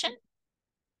conversation?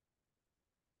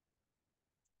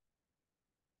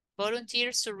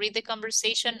 Volunteers to read the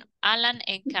conversation, Alan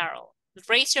and Carol.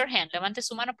 Raise your hand, levante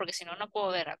su mano porque si no, no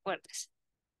puedo ver, acuérdese.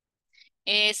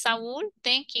 Saúl,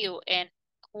 thank you. And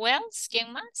who else?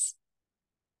 ¿Quién más?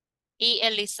 Y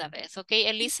Elizabeth, ok.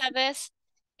 Elizabeth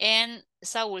and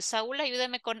Saúl. Saúl,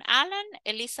 ayúdeme con Alan.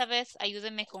 Elizabeth,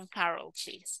 ayúdeme con Carol,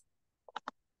 please.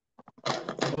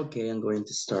 Okay, I'm going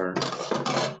to start.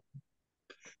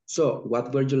 So,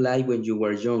 what were you like when you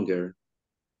were younger?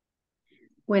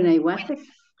 When I was a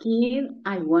kid,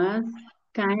 I was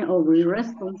kind of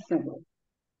irresponsible.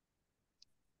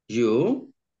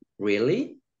 You?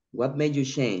 Really? What made you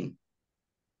change?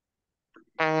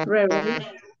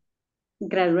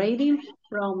 Graduating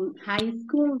from high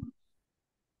school.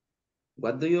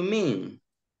 What do you mean?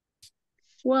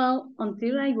 Well,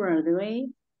 until I graduate,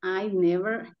 I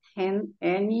never had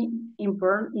any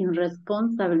important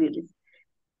responsibilities.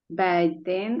 But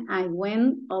then I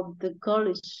went up to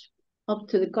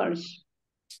the college.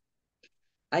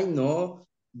 I know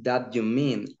that you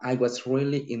mean I was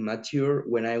really immature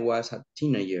when I was a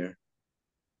teenager.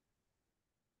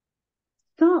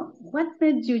 So, what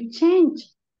made you change?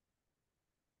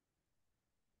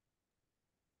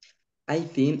 I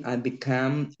think I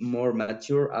became more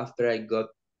mature after I got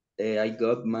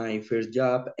my first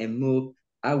job and moved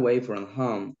away from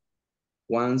home.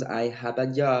 Once I had a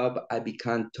job, I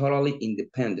became totally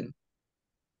independent.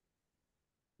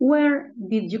 Where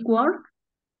did you work?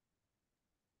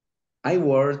 I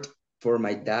worked for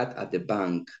my dad at the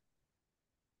bank.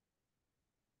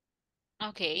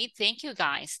 Okay, thank you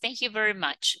guys. Thank you very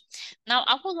much. Now,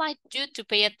 I would like you to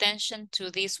pay attention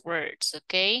to these words,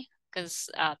 okay?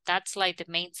 Because that's like the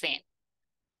main thing,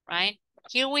 right?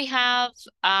 Here we have,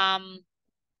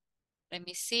 let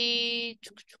me see.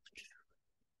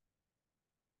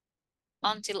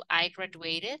 Until I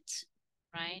graduated,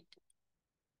 right?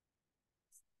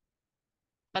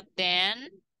 But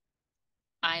then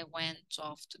I went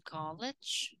off to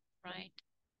college, right?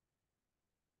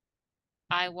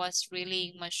 I was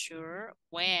really immature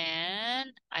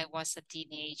when I was a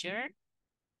teenager.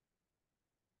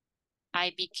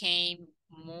 I became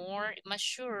more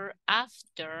mature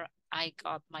after I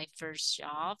got my first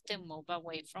job to move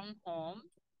away from home.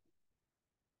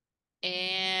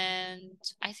 And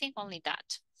I think only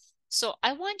that. So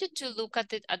I want you to look at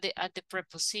the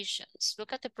prepositions.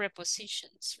 Look at the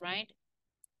prepositions, right?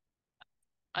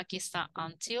 Aquí está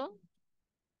until.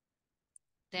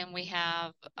 Then we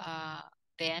have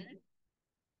then.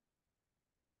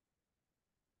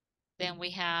 Then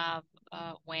we have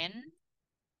when.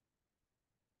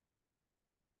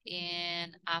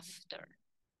 And after.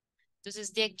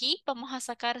 Entonces de aquí vamos a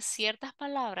sacar ciertas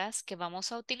palabras que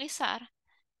vamos a utilizar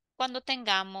cuando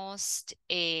tengamos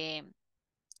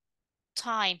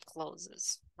time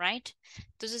clauses, right?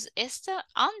 Entonces esta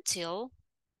until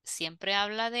siempre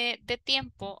habla de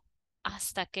tiempo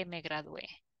hasta que me gradué,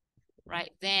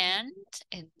 right? Then,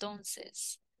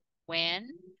 entonces, when,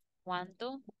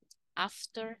 cuando,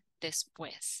 after,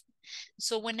 después.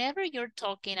 So whenever you're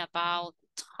talking about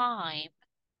time,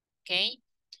 okay,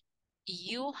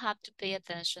 you have to pay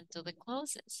attention to the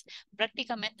clauses.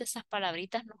 Prácticamente esas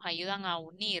palabritas nos ayudan a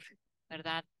unir,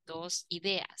 ¿verdad? Dos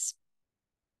ideas.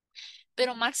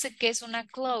 Pero Marce, ¿qué es una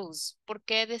clause? ¿Por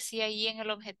qué decía ahí en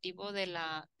el objetivo de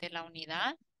la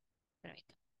unidad?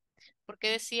 Permítame. ¿Por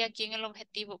qué decía aquí en el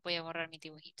objetivo? Voy a borrar mis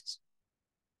dibujitos.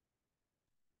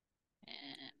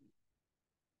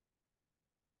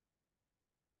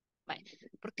 Vale.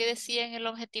 ¿Por qué decía en el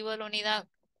objetivo de la unidad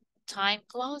time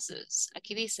clauses?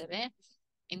 Aquí dice, ¿ve?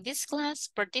 In this class,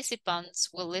 participants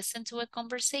will listen to a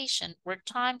conversation where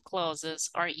time clauses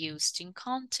are used in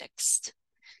context.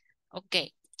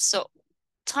 Okay, so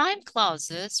time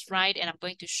clauses, right? And I'm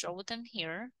going to show them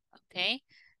here, okay?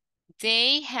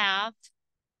 They have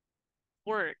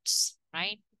words,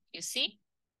 right? You see?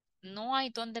 No hay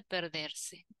donde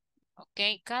perderse.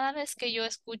 Ok, cada vez que yo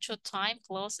escucho time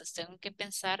clauses, tengo que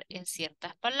pensar en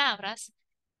ciertas palabras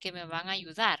que me van a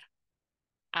ayudar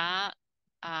a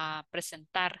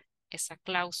presentar esa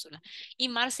cláusula. Y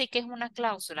Marcy, ¿qué es una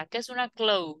cláusula? ¿Qué es una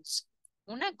clause?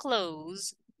 Una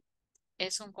clause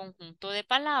es un conjunto de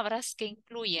palabras que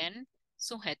incluyen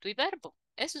sujeto y verbo.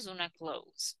 Eso es una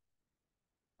clause.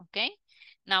 Ok.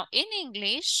 Now, en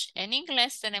inglés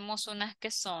tenemos unas que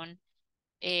son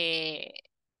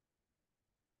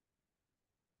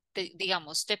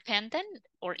digamos, dependent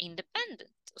or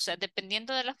independent. O sea,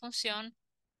 dependiendo de la función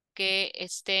que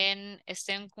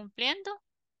estén cumpliendo,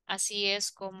 así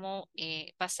es como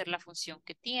va a ser la función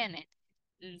que tienen.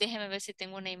 Déjeme ver si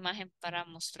tengo una imagen para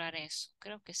mostrar eso.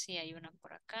 Creo que sí, hay una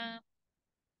por acá.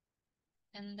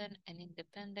 Dependent and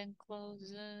independent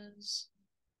clauses.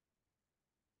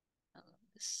 ¿Dónde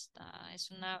está?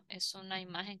 Es una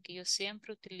imagen que yo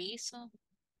siempre utilizo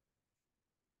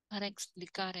para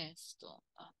explicar esto.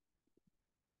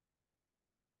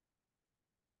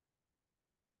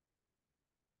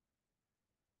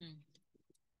 Mm.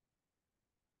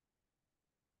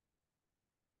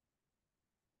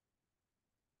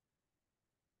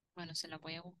 Bueno, se la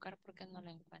voy a buscar porque no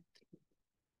la encuentro.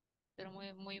 Pero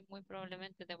muy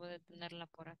probablemente debo de tenerla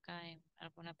por acá en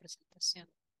alguna presentación.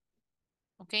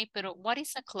 Ok, pero what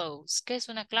is a clause? ¿Qué es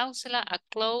una cláusula? A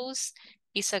clause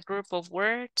is a group of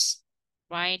words,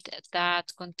 right, that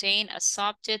contain a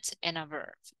subject and a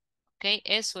verb. Ok,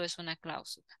 eso es una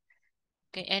cláusula.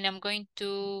 Okay, and I'm going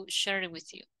to share it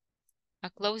with you.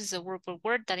 A clause is a group of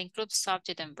words that includes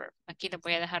subject and verb. Aquí le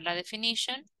voy a dejar la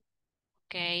definition,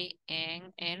 ok,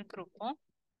 en el grupo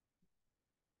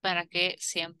para que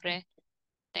siempre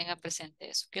tenga presente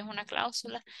eso. ¿Qué es una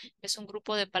cláusula? Es un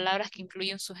grupo de palabras que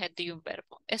incluye un sujeto y un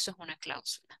verbo. Eso es una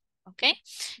cláusula. ¿Ok?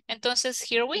 Entonces,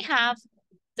 here we have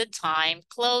the time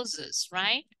clauses,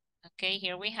 right? Okay,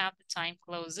 here we have the time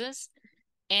clauses.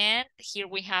 And here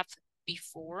we have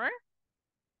before,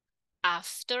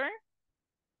 after,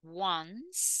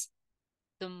 once,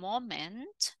 the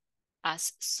moment,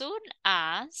 as soon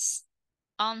as,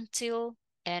 until,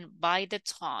 and by the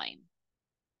time.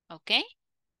 Okay?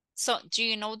 So, do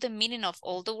you know the meaning of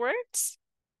all the words?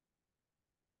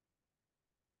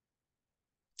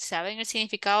 ¿Saben el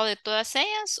significado de todas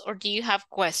ellas? Or do you have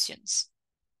questions?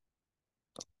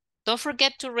 Don't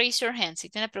forget to raise your hand. Si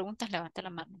tiene preguntas, levante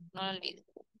la mano. No lo olviden.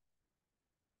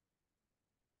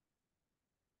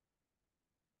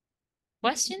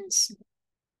 Questions?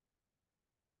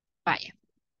 Vaya.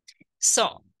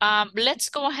 So, let's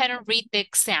go ahead and read the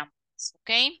examples,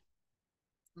 okay?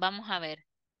 Vamos a ver.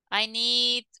 I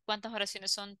need, ¿cuántas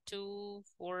oraciones son? 2,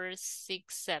 4, 6,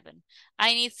 7.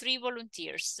 I need 3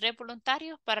 volunteers. 3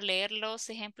 voluntarios para leer los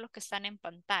ejemplos que están en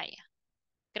pantalla.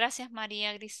 Gracias,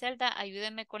 María Griselda.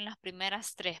 Ayúdeme con las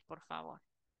primeras 3, por favor.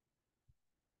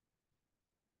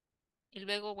 Y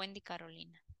luego Wendy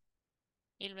Carolina.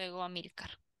 Y luego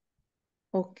Amílcar.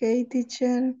 Okay,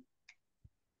 teacher.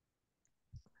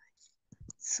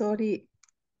 Sorry.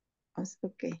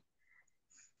 Okay.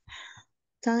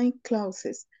 Time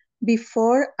clauses.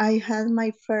 Before I had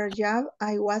my first job,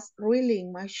 I was really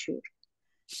immature.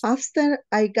 After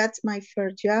I got my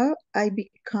first job, I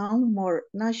become more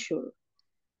mature.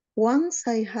 Once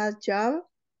I had job,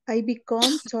 I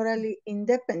become totally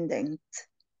independent.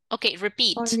 Okay,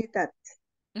 repeat. Only that.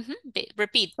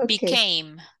 Repeat. Okay.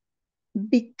 Became.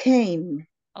 Became.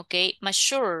 Okay,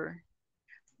 mature.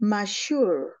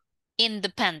 Mature.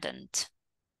 Independent.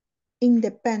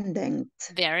 Independent.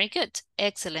 Very good.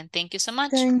 Excellent. Thank you so much.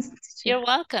 Thanks, teacher. You're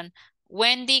welcome.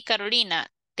 Wendy, Carolina,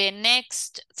 the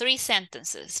next 3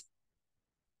 sentences.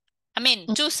 I mean,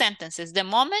 2 sentences. The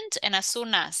moment and as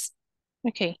soon as.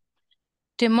 Okay.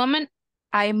 The moment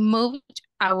I moved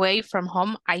away from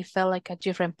home, I felt like a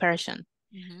different person.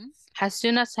 As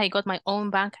soon as I got my own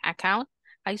bank account,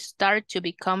 I started to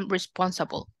become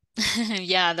responsible.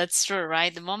 Yeah, that's true,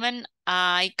 right? The moment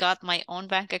I got my own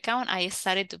bank account, I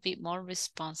started to be more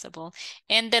responsible.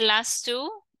 And the last 2,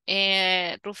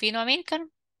 Rufino, Amílcar.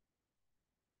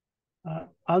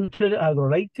 Until I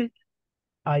graduated,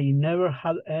 I never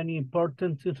had any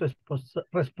important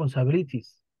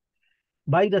responsibilities.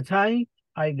 By the time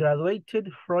I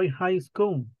graduated from high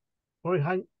school,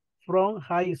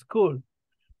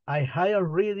 I had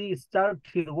already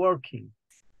started working.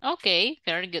 Okay,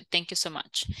 very good. Thank you so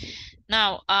much.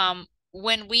 Now,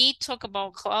 when we talk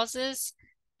about clauses,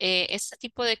 este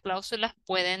tipo de cláusulas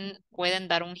pueden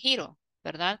dar un giro,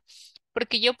 ¿verdad?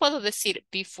 Porque yo puedo decir,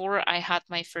 before I had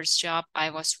my first job, I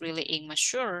was really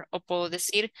immature. O puedo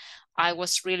decir, I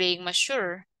was really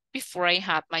immature before I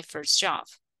had my first job.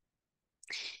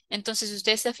 Entonces, si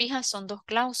ustedes se fijan, son dos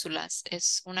cláusulas.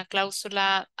 Es una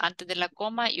cláusula antes de la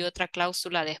coma y otra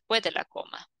cláusula después de la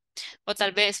coma. O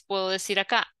tal vez puedo decir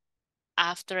acá,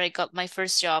 after I got my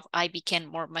first job, I became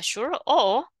more mature,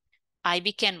 or I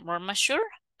became more mature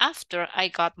after I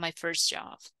got my first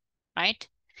job, right?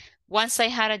 Once I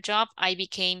had a job, I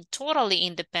became totally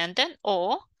independent,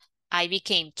 or I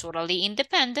became totally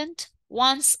independent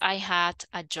once I had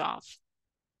a job.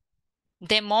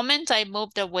 The moment I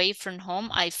moved away from home,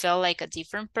 I felt like a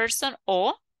different person,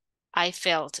 or I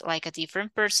felt like a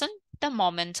different person the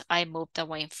moment I moved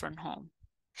away from home.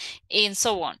 And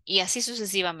so on, y así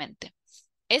sucesivamente.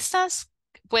 Estas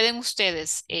pueden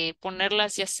ustedes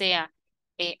ponerlas ya sea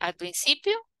al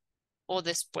principio o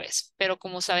después, pero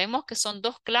como sabemos que son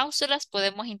dos cláusulas,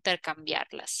 podemos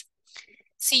intercambiarlas.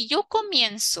 Si yo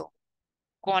comienzo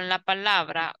con la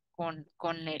palabra, con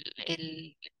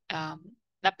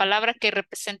la palabra que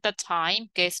representa time,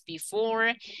 que es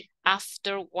before,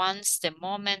 after, once, the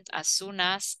moment, as soon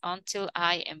as, until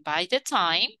I, and by the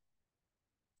time,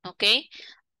 ¿ok?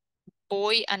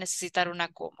 Voy a necesitar una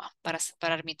coma para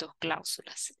separar mis dos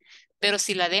cláusulas. Pero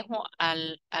si la dejo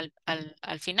al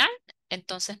final,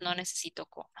 entonces no necesito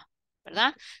coma,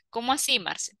 ¿verdad? ¿Cómo así,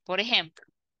 Marce? Por ejemplo,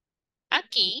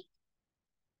 aquí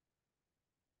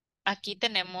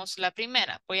tenemos la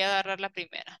primera. Voy a agarrar la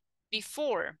primera.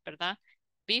 Before, ¿verdad?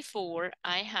 Before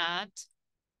I had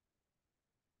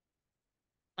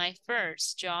my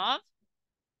first job,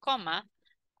 comma,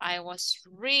 I was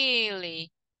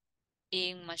really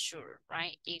immature,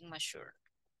 right? Immature,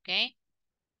 okay?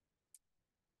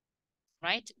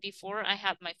 Right? Before I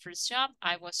had my first job,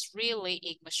 I was really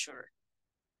immature.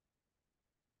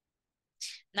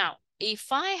 Now, if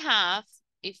I have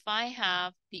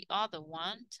the other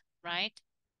one, right?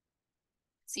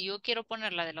 Si yo quiero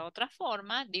ponerla de la otra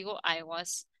forma, digo I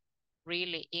was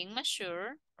really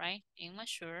immature, right?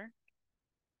 Immature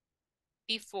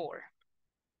before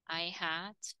I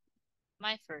had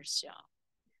my first job.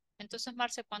 Entonces,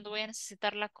 Marce, ¿cuándo voy a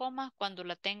necesitar la coma? Cuando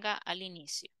la tenga al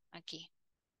inicio, aquí.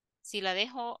 Si la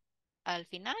dejo al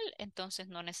final, entonces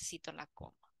no necesito la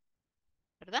coma,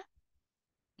 ¿verdad?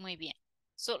 Muy bien.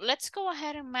 So, let's go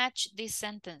ahead and match these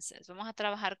sentences. Vamos a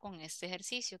trabajar con este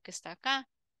ejercicio que está acá.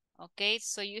 Okay,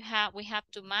 so we have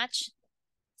to match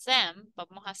them.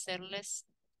 Vamos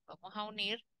a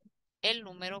unir el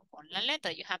número con la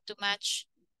letra. You have to match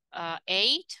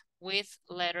 8 with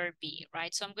letter B,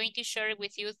 right? So I'm going to share it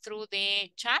with you through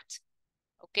the chat.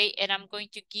 Okay, and I'm going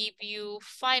to give you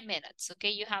 5 minutes.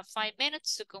 Okay, you have 5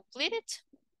 minutes to complete it.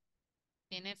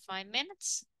 Tiene 5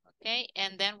 minutes. Okay,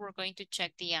 and then we're going to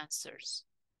check the answers.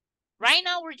 Right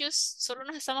now, solo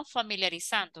nos estamos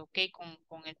familiarizando, okay,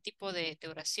 con el tipo de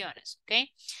oraciones,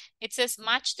 okay? It says,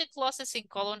 match the clauses in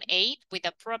column 8 with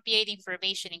appropriate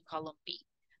information in column B.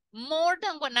 More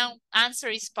than one answer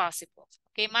is possible,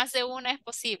 okay? Más de una es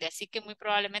posible, así que muy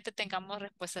probablemente tengamos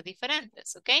respuestas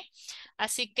diferentes, okay?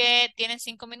 Así que tienen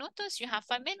 5 minutos, you have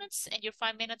 5 minutes, and your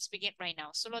 5 minutes begin right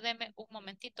now. Solo denme un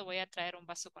momentito, voy a traer un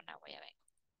vaso con agua, ya vengo.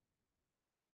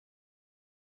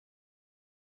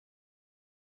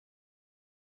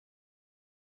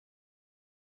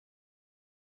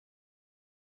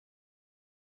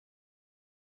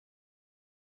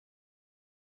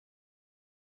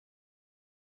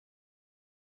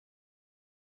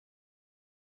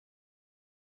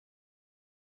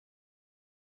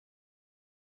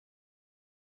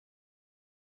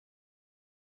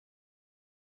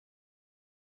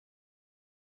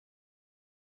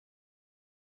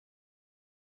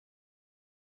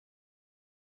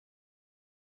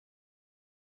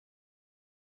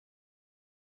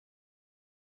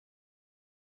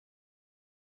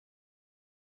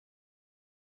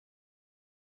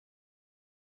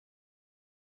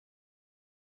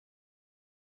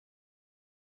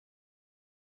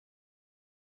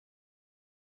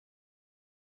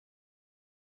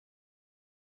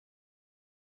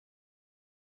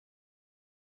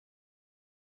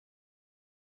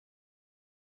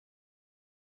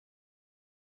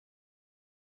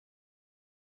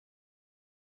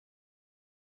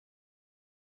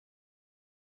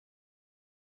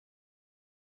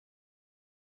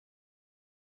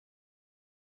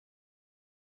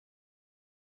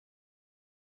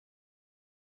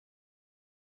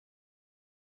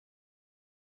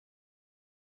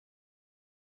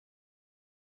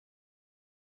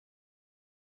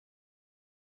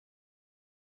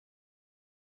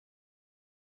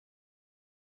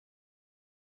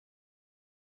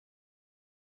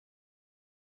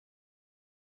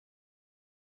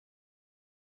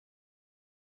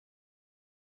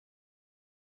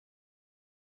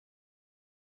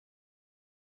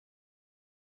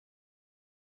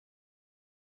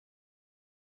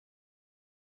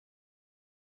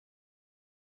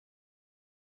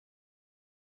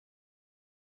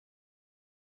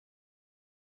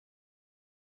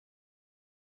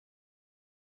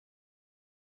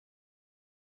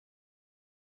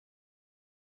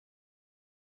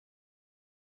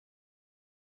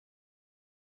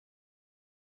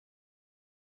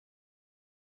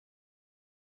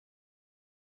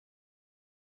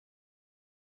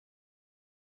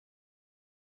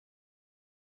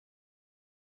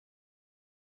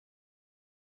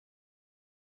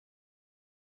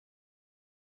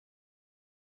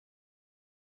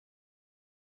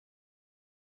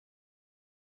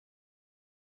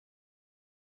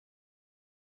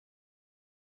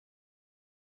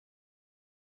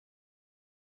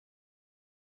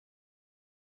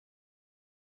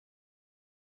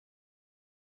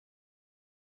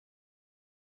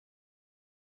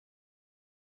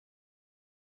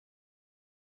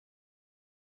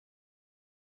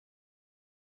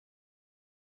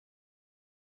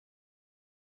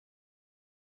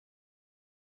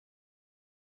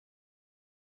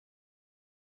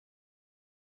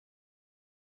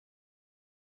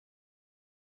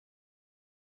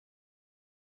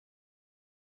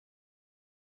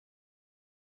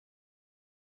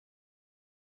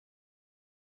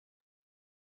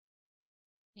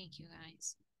 Thank you,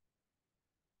 guys.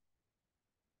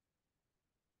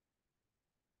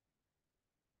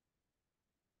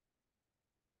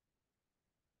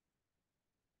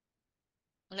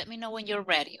 Let me know when you're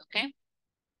ready, okay?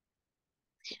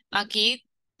 Aquí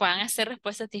van a ser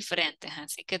respuestas diferentes,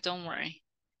 así que don't worry.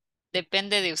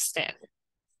 Depende de usted.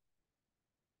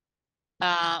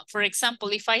 For example,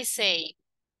 if I say,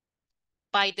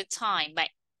 by the time,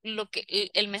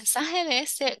 el mensaje de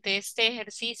este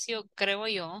ejercicio, creo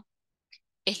yo,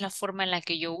 es la forma en la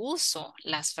que yo uso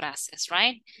las frases,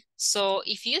 right? So,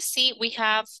 if you see, we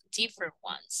have different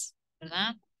ones,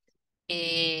 ¿verdad?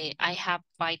 I have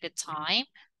by the time,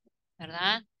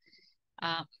 ¿verdad?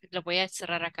 Lo voy a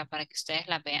cerrar acá para que ustedes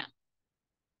la vean.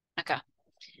 Acá.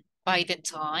 By the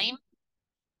time,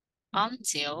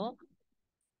 until,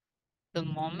 the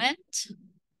moment,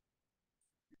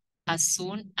 as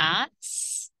soon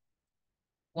as,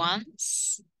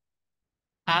 once,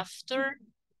 after,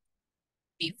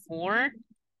 before,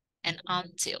 and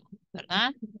until,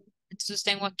 ¿verdad? Entonces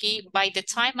tengo aquí, by the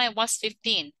time I was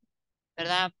 15,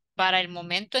 ¿verdad? Para el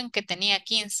momento en que tenía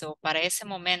 15 o para ese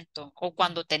momento o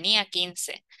cuando tenía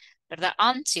 15, ¿verdad?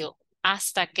 Until,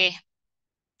 hasta que,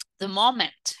 the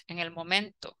moment, en el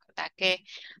momento, ¿verdad? Que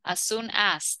as soon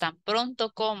as, tan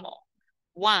pronto como,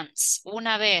 once,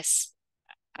 una vez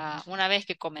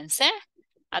que comencé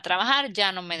a trabajar,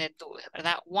 ya no me detuve,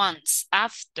 ¿verdad? Once,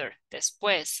 after,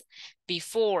 después,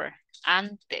 before,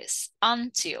 antes,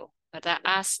 until, ¿verdad?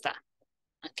 Hasta,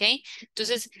 ¿ok?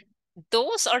 Entonces,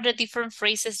 those are the different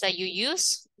phrases that you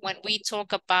use when we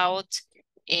talk about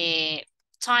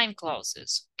time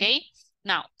clauses, ¿ok?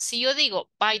 Now, si yo digo,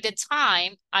 by the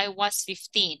time I was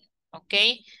 15,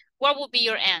 ¿ok? What would be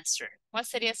your answer? ¿Cuál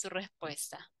sería su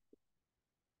respuesta?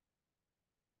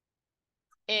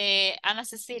 Ana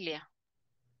Cecilia.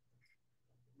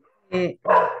 The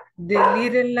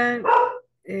little lamb,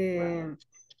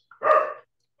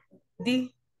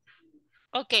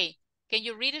 Okay, can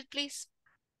you read it, please?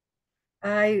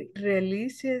 I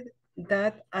realized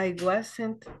that I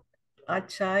wasn't a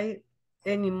child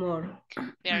anymore.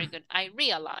 Very good. I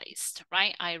realized,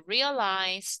 right? I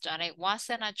realized that I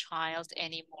wasn't a child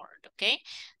anymore, okay?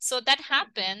 So that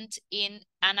happened in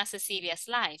Ana Cecilia's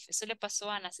life. Eso le pasó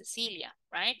a Ana Cecilia,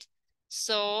 right?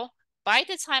 So by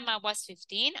the time I was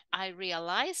 15, I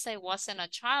realized I wasn't a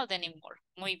child anymore.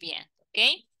 Muy bien,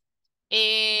 okay?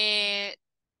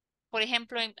 Por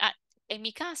ejemplo, en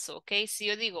mi caso, okay? Si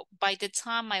yo digo, by the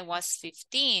time I was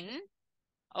 15,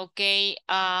 okay,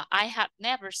 I had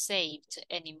never saved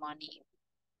any money.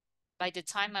 By the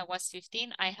time I was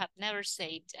 15, I had never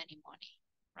saved any money,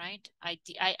 right? I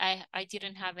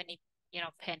didn't have any,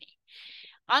 penny.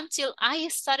 Until I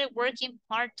started working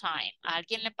part-time. ¿A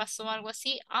alguien le pasó algo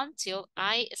así? Until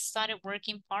I started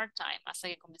working part-time. Hasta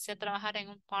que comencé a trabajar en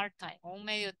un part-time, un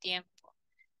medio tiempo,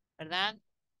 ¿verdad?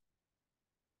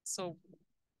 So,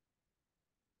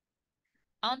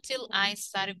 until I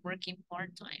started working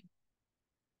part-time.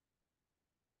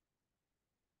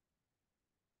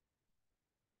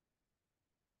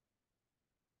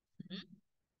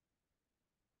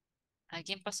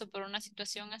 ¿Alguien pasó por una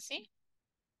situación así?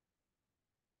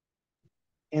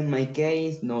 In my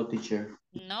case, no, teacher.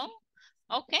 No?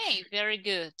 Okay, very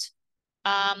good.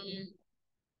 I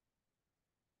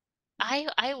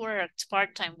worked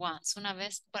part-time once, una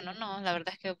vez, bueno, no, la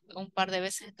verdad es que un par de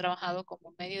veces he trabajado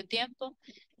como medio tiempo.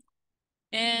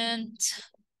 And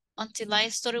until I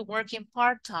started working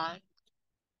part-time,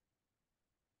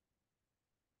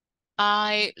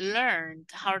 I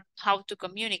learned how to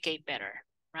communicate better,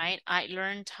 right? I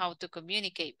learned how to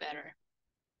communicate better.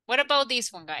 What about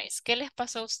this one, guys? ¿Qué les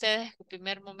pasó a ustedes el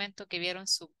primer momento que vieron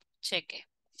su cheque?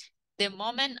 The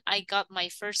moment I got my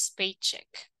first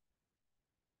paycheck.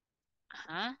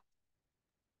 Ajá.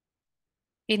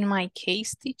 In my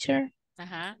case, teacher,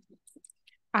 Ajá.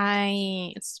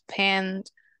 I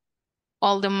spent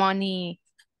all the money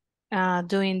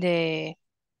doing the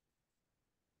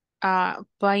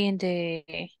buying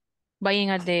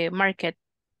at the market.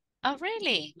 Oh,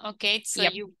 really? Okay, so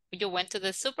Yep. you went to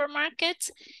the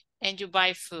supermarket and you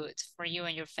buy food for you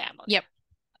and your family. Yep.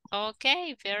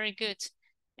 Okay, very good.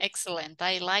 Excellent.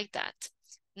 I like that.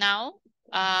 Now,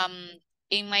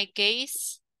 in my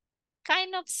case,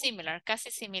 kind of similar,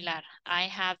 casi similar. I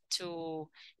have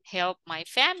to help my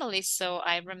family, so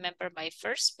I remember my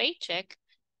first paycheck,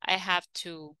 I have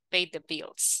to pay the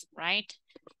bills, right?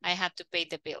 I have to pay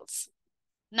the bills.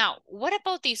 Now, what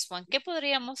about this one? ¿Qué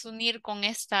podríamos unir con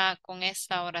esta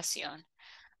oración?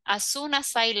 As soon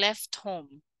as I left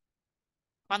home.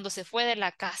 Cuando se fue de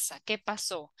la casa, ¿qué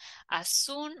pasó? As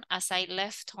soon as I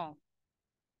left home.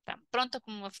 Tan pronto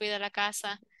como me fui de la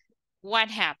casa, what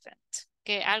happened?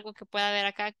 que algo que pueda ver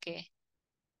acá que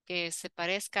se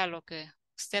parezca a lo que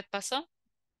usted pasó?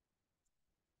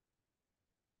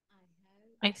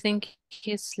 I think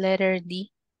it's letter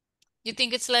D. You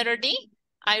think it's letter D?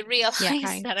 I Yeah,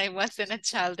 realized that I wasn't a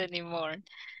child anymore.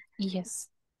 yes.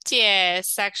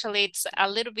 Yes, actually it's a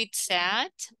little bit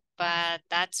sad, but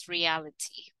that's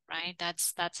reality, right?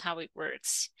 That's how it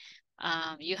works.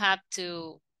 You have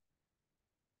to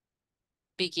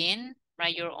begin,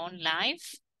 right, your own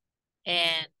life,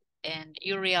 and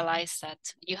you realize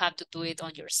that you have to do it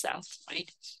on yourself,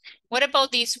 right? What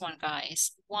about this one,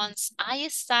 guys? Once I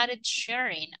started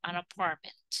sharing an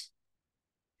apartment.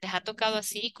 ¿Les ha tocado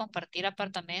así compartir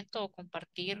apartamento o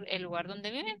compartir el lugar donde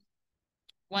viven?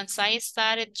 Once I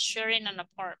started sharing an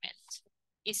apartment.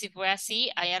 Y si fue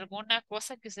así, ¿hay alguna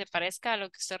cosa que se parezca a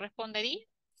lo que usted respondería?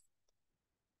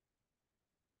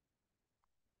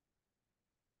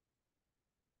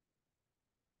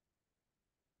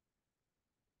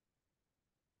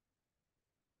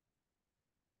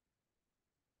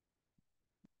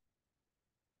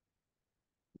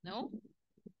 No?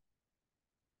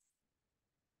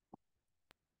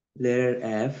 Letter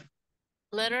F.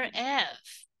 Letter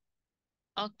F.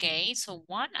 Okay, so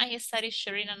when I started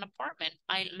sharing an apartment,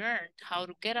 I learned how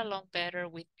to get along better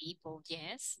with people.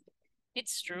 Yes,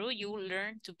 it's true. You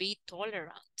learn to be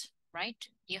tolerant, right?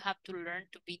 You have to learn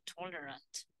to be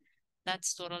tolerant.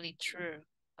 That's totally true.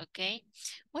 Okay.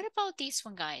 What about this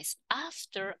one, guys?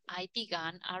 After I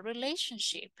began a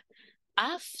relationship.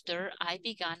 After I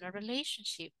began a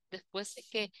relationship. Después de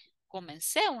que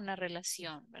comencé una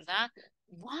relación, ¿verdad?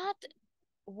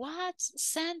 What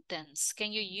sentence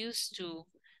can you use to,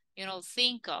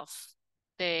 think of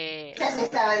the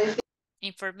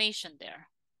information there?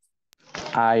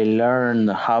 I learned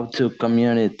how to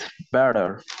communicate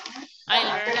better. I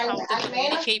learned how to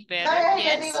communicate better.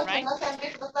 Yes, right?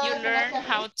 You learn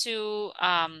how to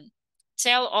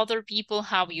tell other people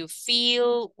how you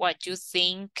feel, what you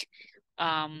think,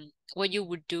 what you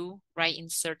would do, right, in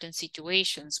certain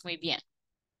situations. Muy bien.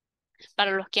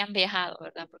 Para los que han viajado,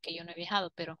 ¿verdad? Porque yo no he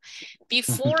viajado, pero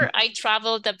before I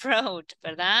traveled abroad,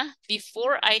 ¿verdad?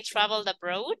 Before I traveled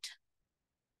abroad,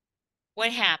 what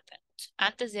happened?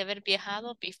 Antes de haber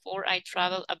viajado, before I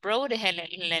traveled abroad es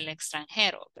el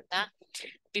extranjero, ¿verdad?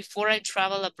 Before I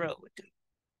travel abroad.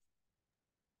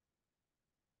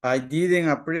 I didn't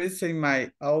appreciate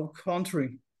my own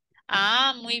country.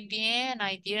 Ah, muy bien.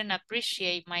 I didn't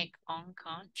appreciate my own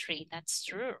country. That's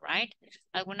true, right?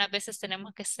 Algunas veces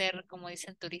tenemos que ser, como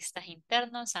dicen, turistas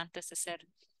internos antes de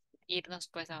irnos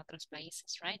pues a otros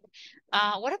países, right?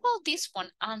 What about this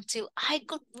one? Until I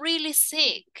got really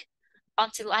sick.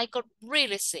 Until I got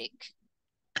really sick.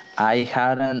 I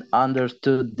hadn't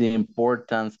understood the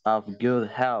importance of good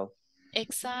health.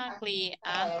 Exactly.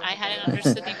 I hadn't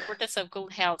understood the importance of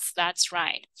good health. That's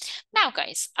right. Now,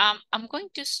 guys, I'm going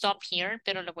to stop here,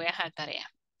 pero le voy a dejar tarea.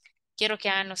 Quiero que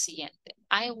hagan lo siguiente.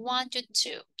 I want you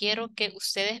to. Quiero que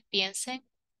ustedes piensen,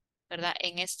 ¿verdad?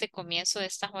 En este comienzo de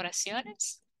estas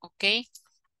oraciones, ¿ok?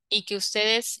 Y que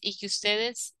ustedes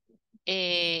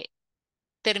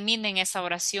terminen esa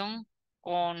oración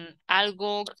con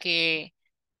algo que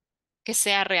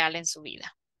sea real en su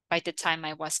vida. By the time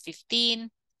I was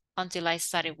 15, until I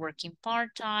started working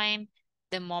part-time,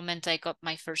 the moment I got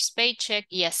my first paycheck,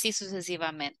 y así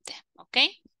sucesivamente, ¿ok?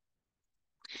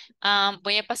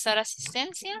 Voy a pasar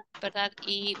asistencia, ¿verdad?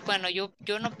 Y bueno, yo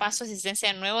no paso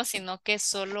asistencia de nuevo, sino que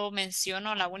solo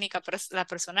menciono la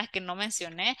persona que no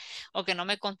mencioné o que no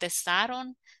me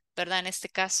contestaron, ¿verdad? En este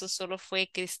caso solo fue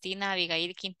Cristina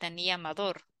Abigail Quintanilla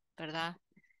Amador, ¿verdad?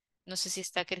 No sé si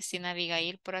está Cristina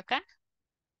Abigail por acá.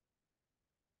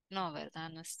 No, ¿verdad?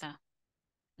 No está.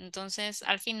 Entonces,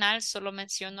 al final solo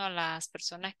menciono a las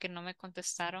personas que no me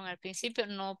contestaron al principio.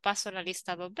 No paso la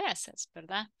lista 2 veces,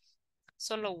 ¿verdad?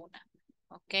 Solo una.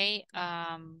 ¿Ok?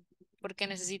 Porque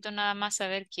necesito nada más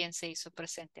saber quién se hizo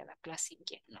presente a la clase y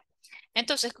quién no.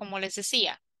 Entonces, como les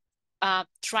decía,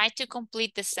 try to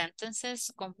complete the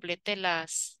sentences. Complete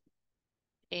las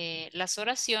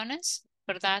oraciones,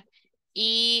 ¿verdad?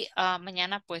 Y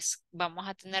mañana pues vamos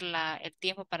a tener el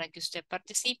tiempo para que usted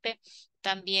participe.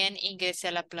 También ingrese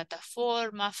a la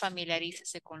plataforma,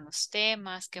 familiarícese con los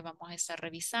temas que vamos a estar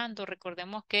revisando.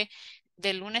 Recordemos que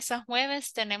de lunes a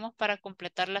jueves tenemos para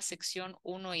completar la sección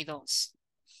 1 y 2.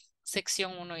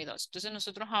 Sección 1 y 2. Entonces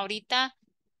nosotros ahorita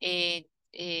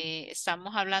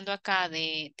estamos hablando acá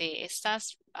de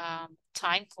estas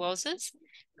time clauses.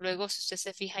 Luego, si usted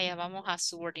se fija, ya vamos a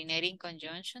subordinating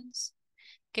conjunctions,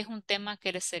 que es un tema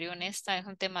que, les seré honesta, es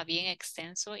un tema bien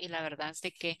extenso y la verdad es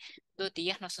de que 2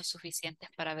 días no son suficientes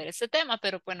para ver ese tema,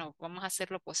 pero bueno, vamos a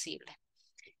hacer lo posible.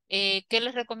 ¿Qué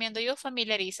les recomiendo yo?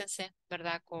 Familiarícense,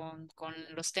 ¿verdad? Con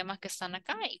los temas que están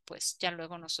acá y pues ya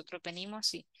luego nosotros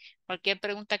venimos y cualquier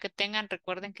pregunta que tengan,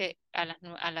 recuerden que a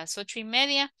las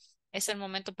 8:30 es el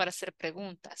momento para hacer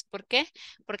preguntas. ¿Por qué?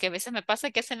 Porque a veces me pasa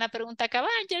que hacen la pregunta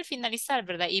cabal ya al finalizar,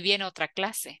 ¿verdad? Y viene otra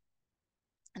clase.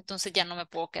 Entonces ya no me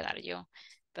puedo quedar yo,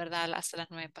 ¿verdad? Hasta las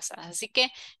 9 pasadas. Así que,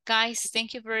 guys, thank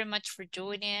you very much for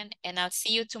joining and I'll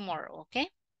see you tomorrow, okay?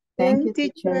 Thank you,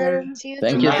 teacher.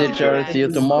 Thank you, teacher. See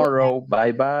you tomorrow.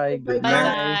 Bye bye. Good night.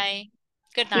 Bye-bye.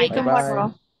 Good See you night, guys. Bye bye.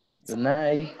 tomorrow. Good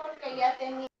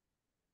night.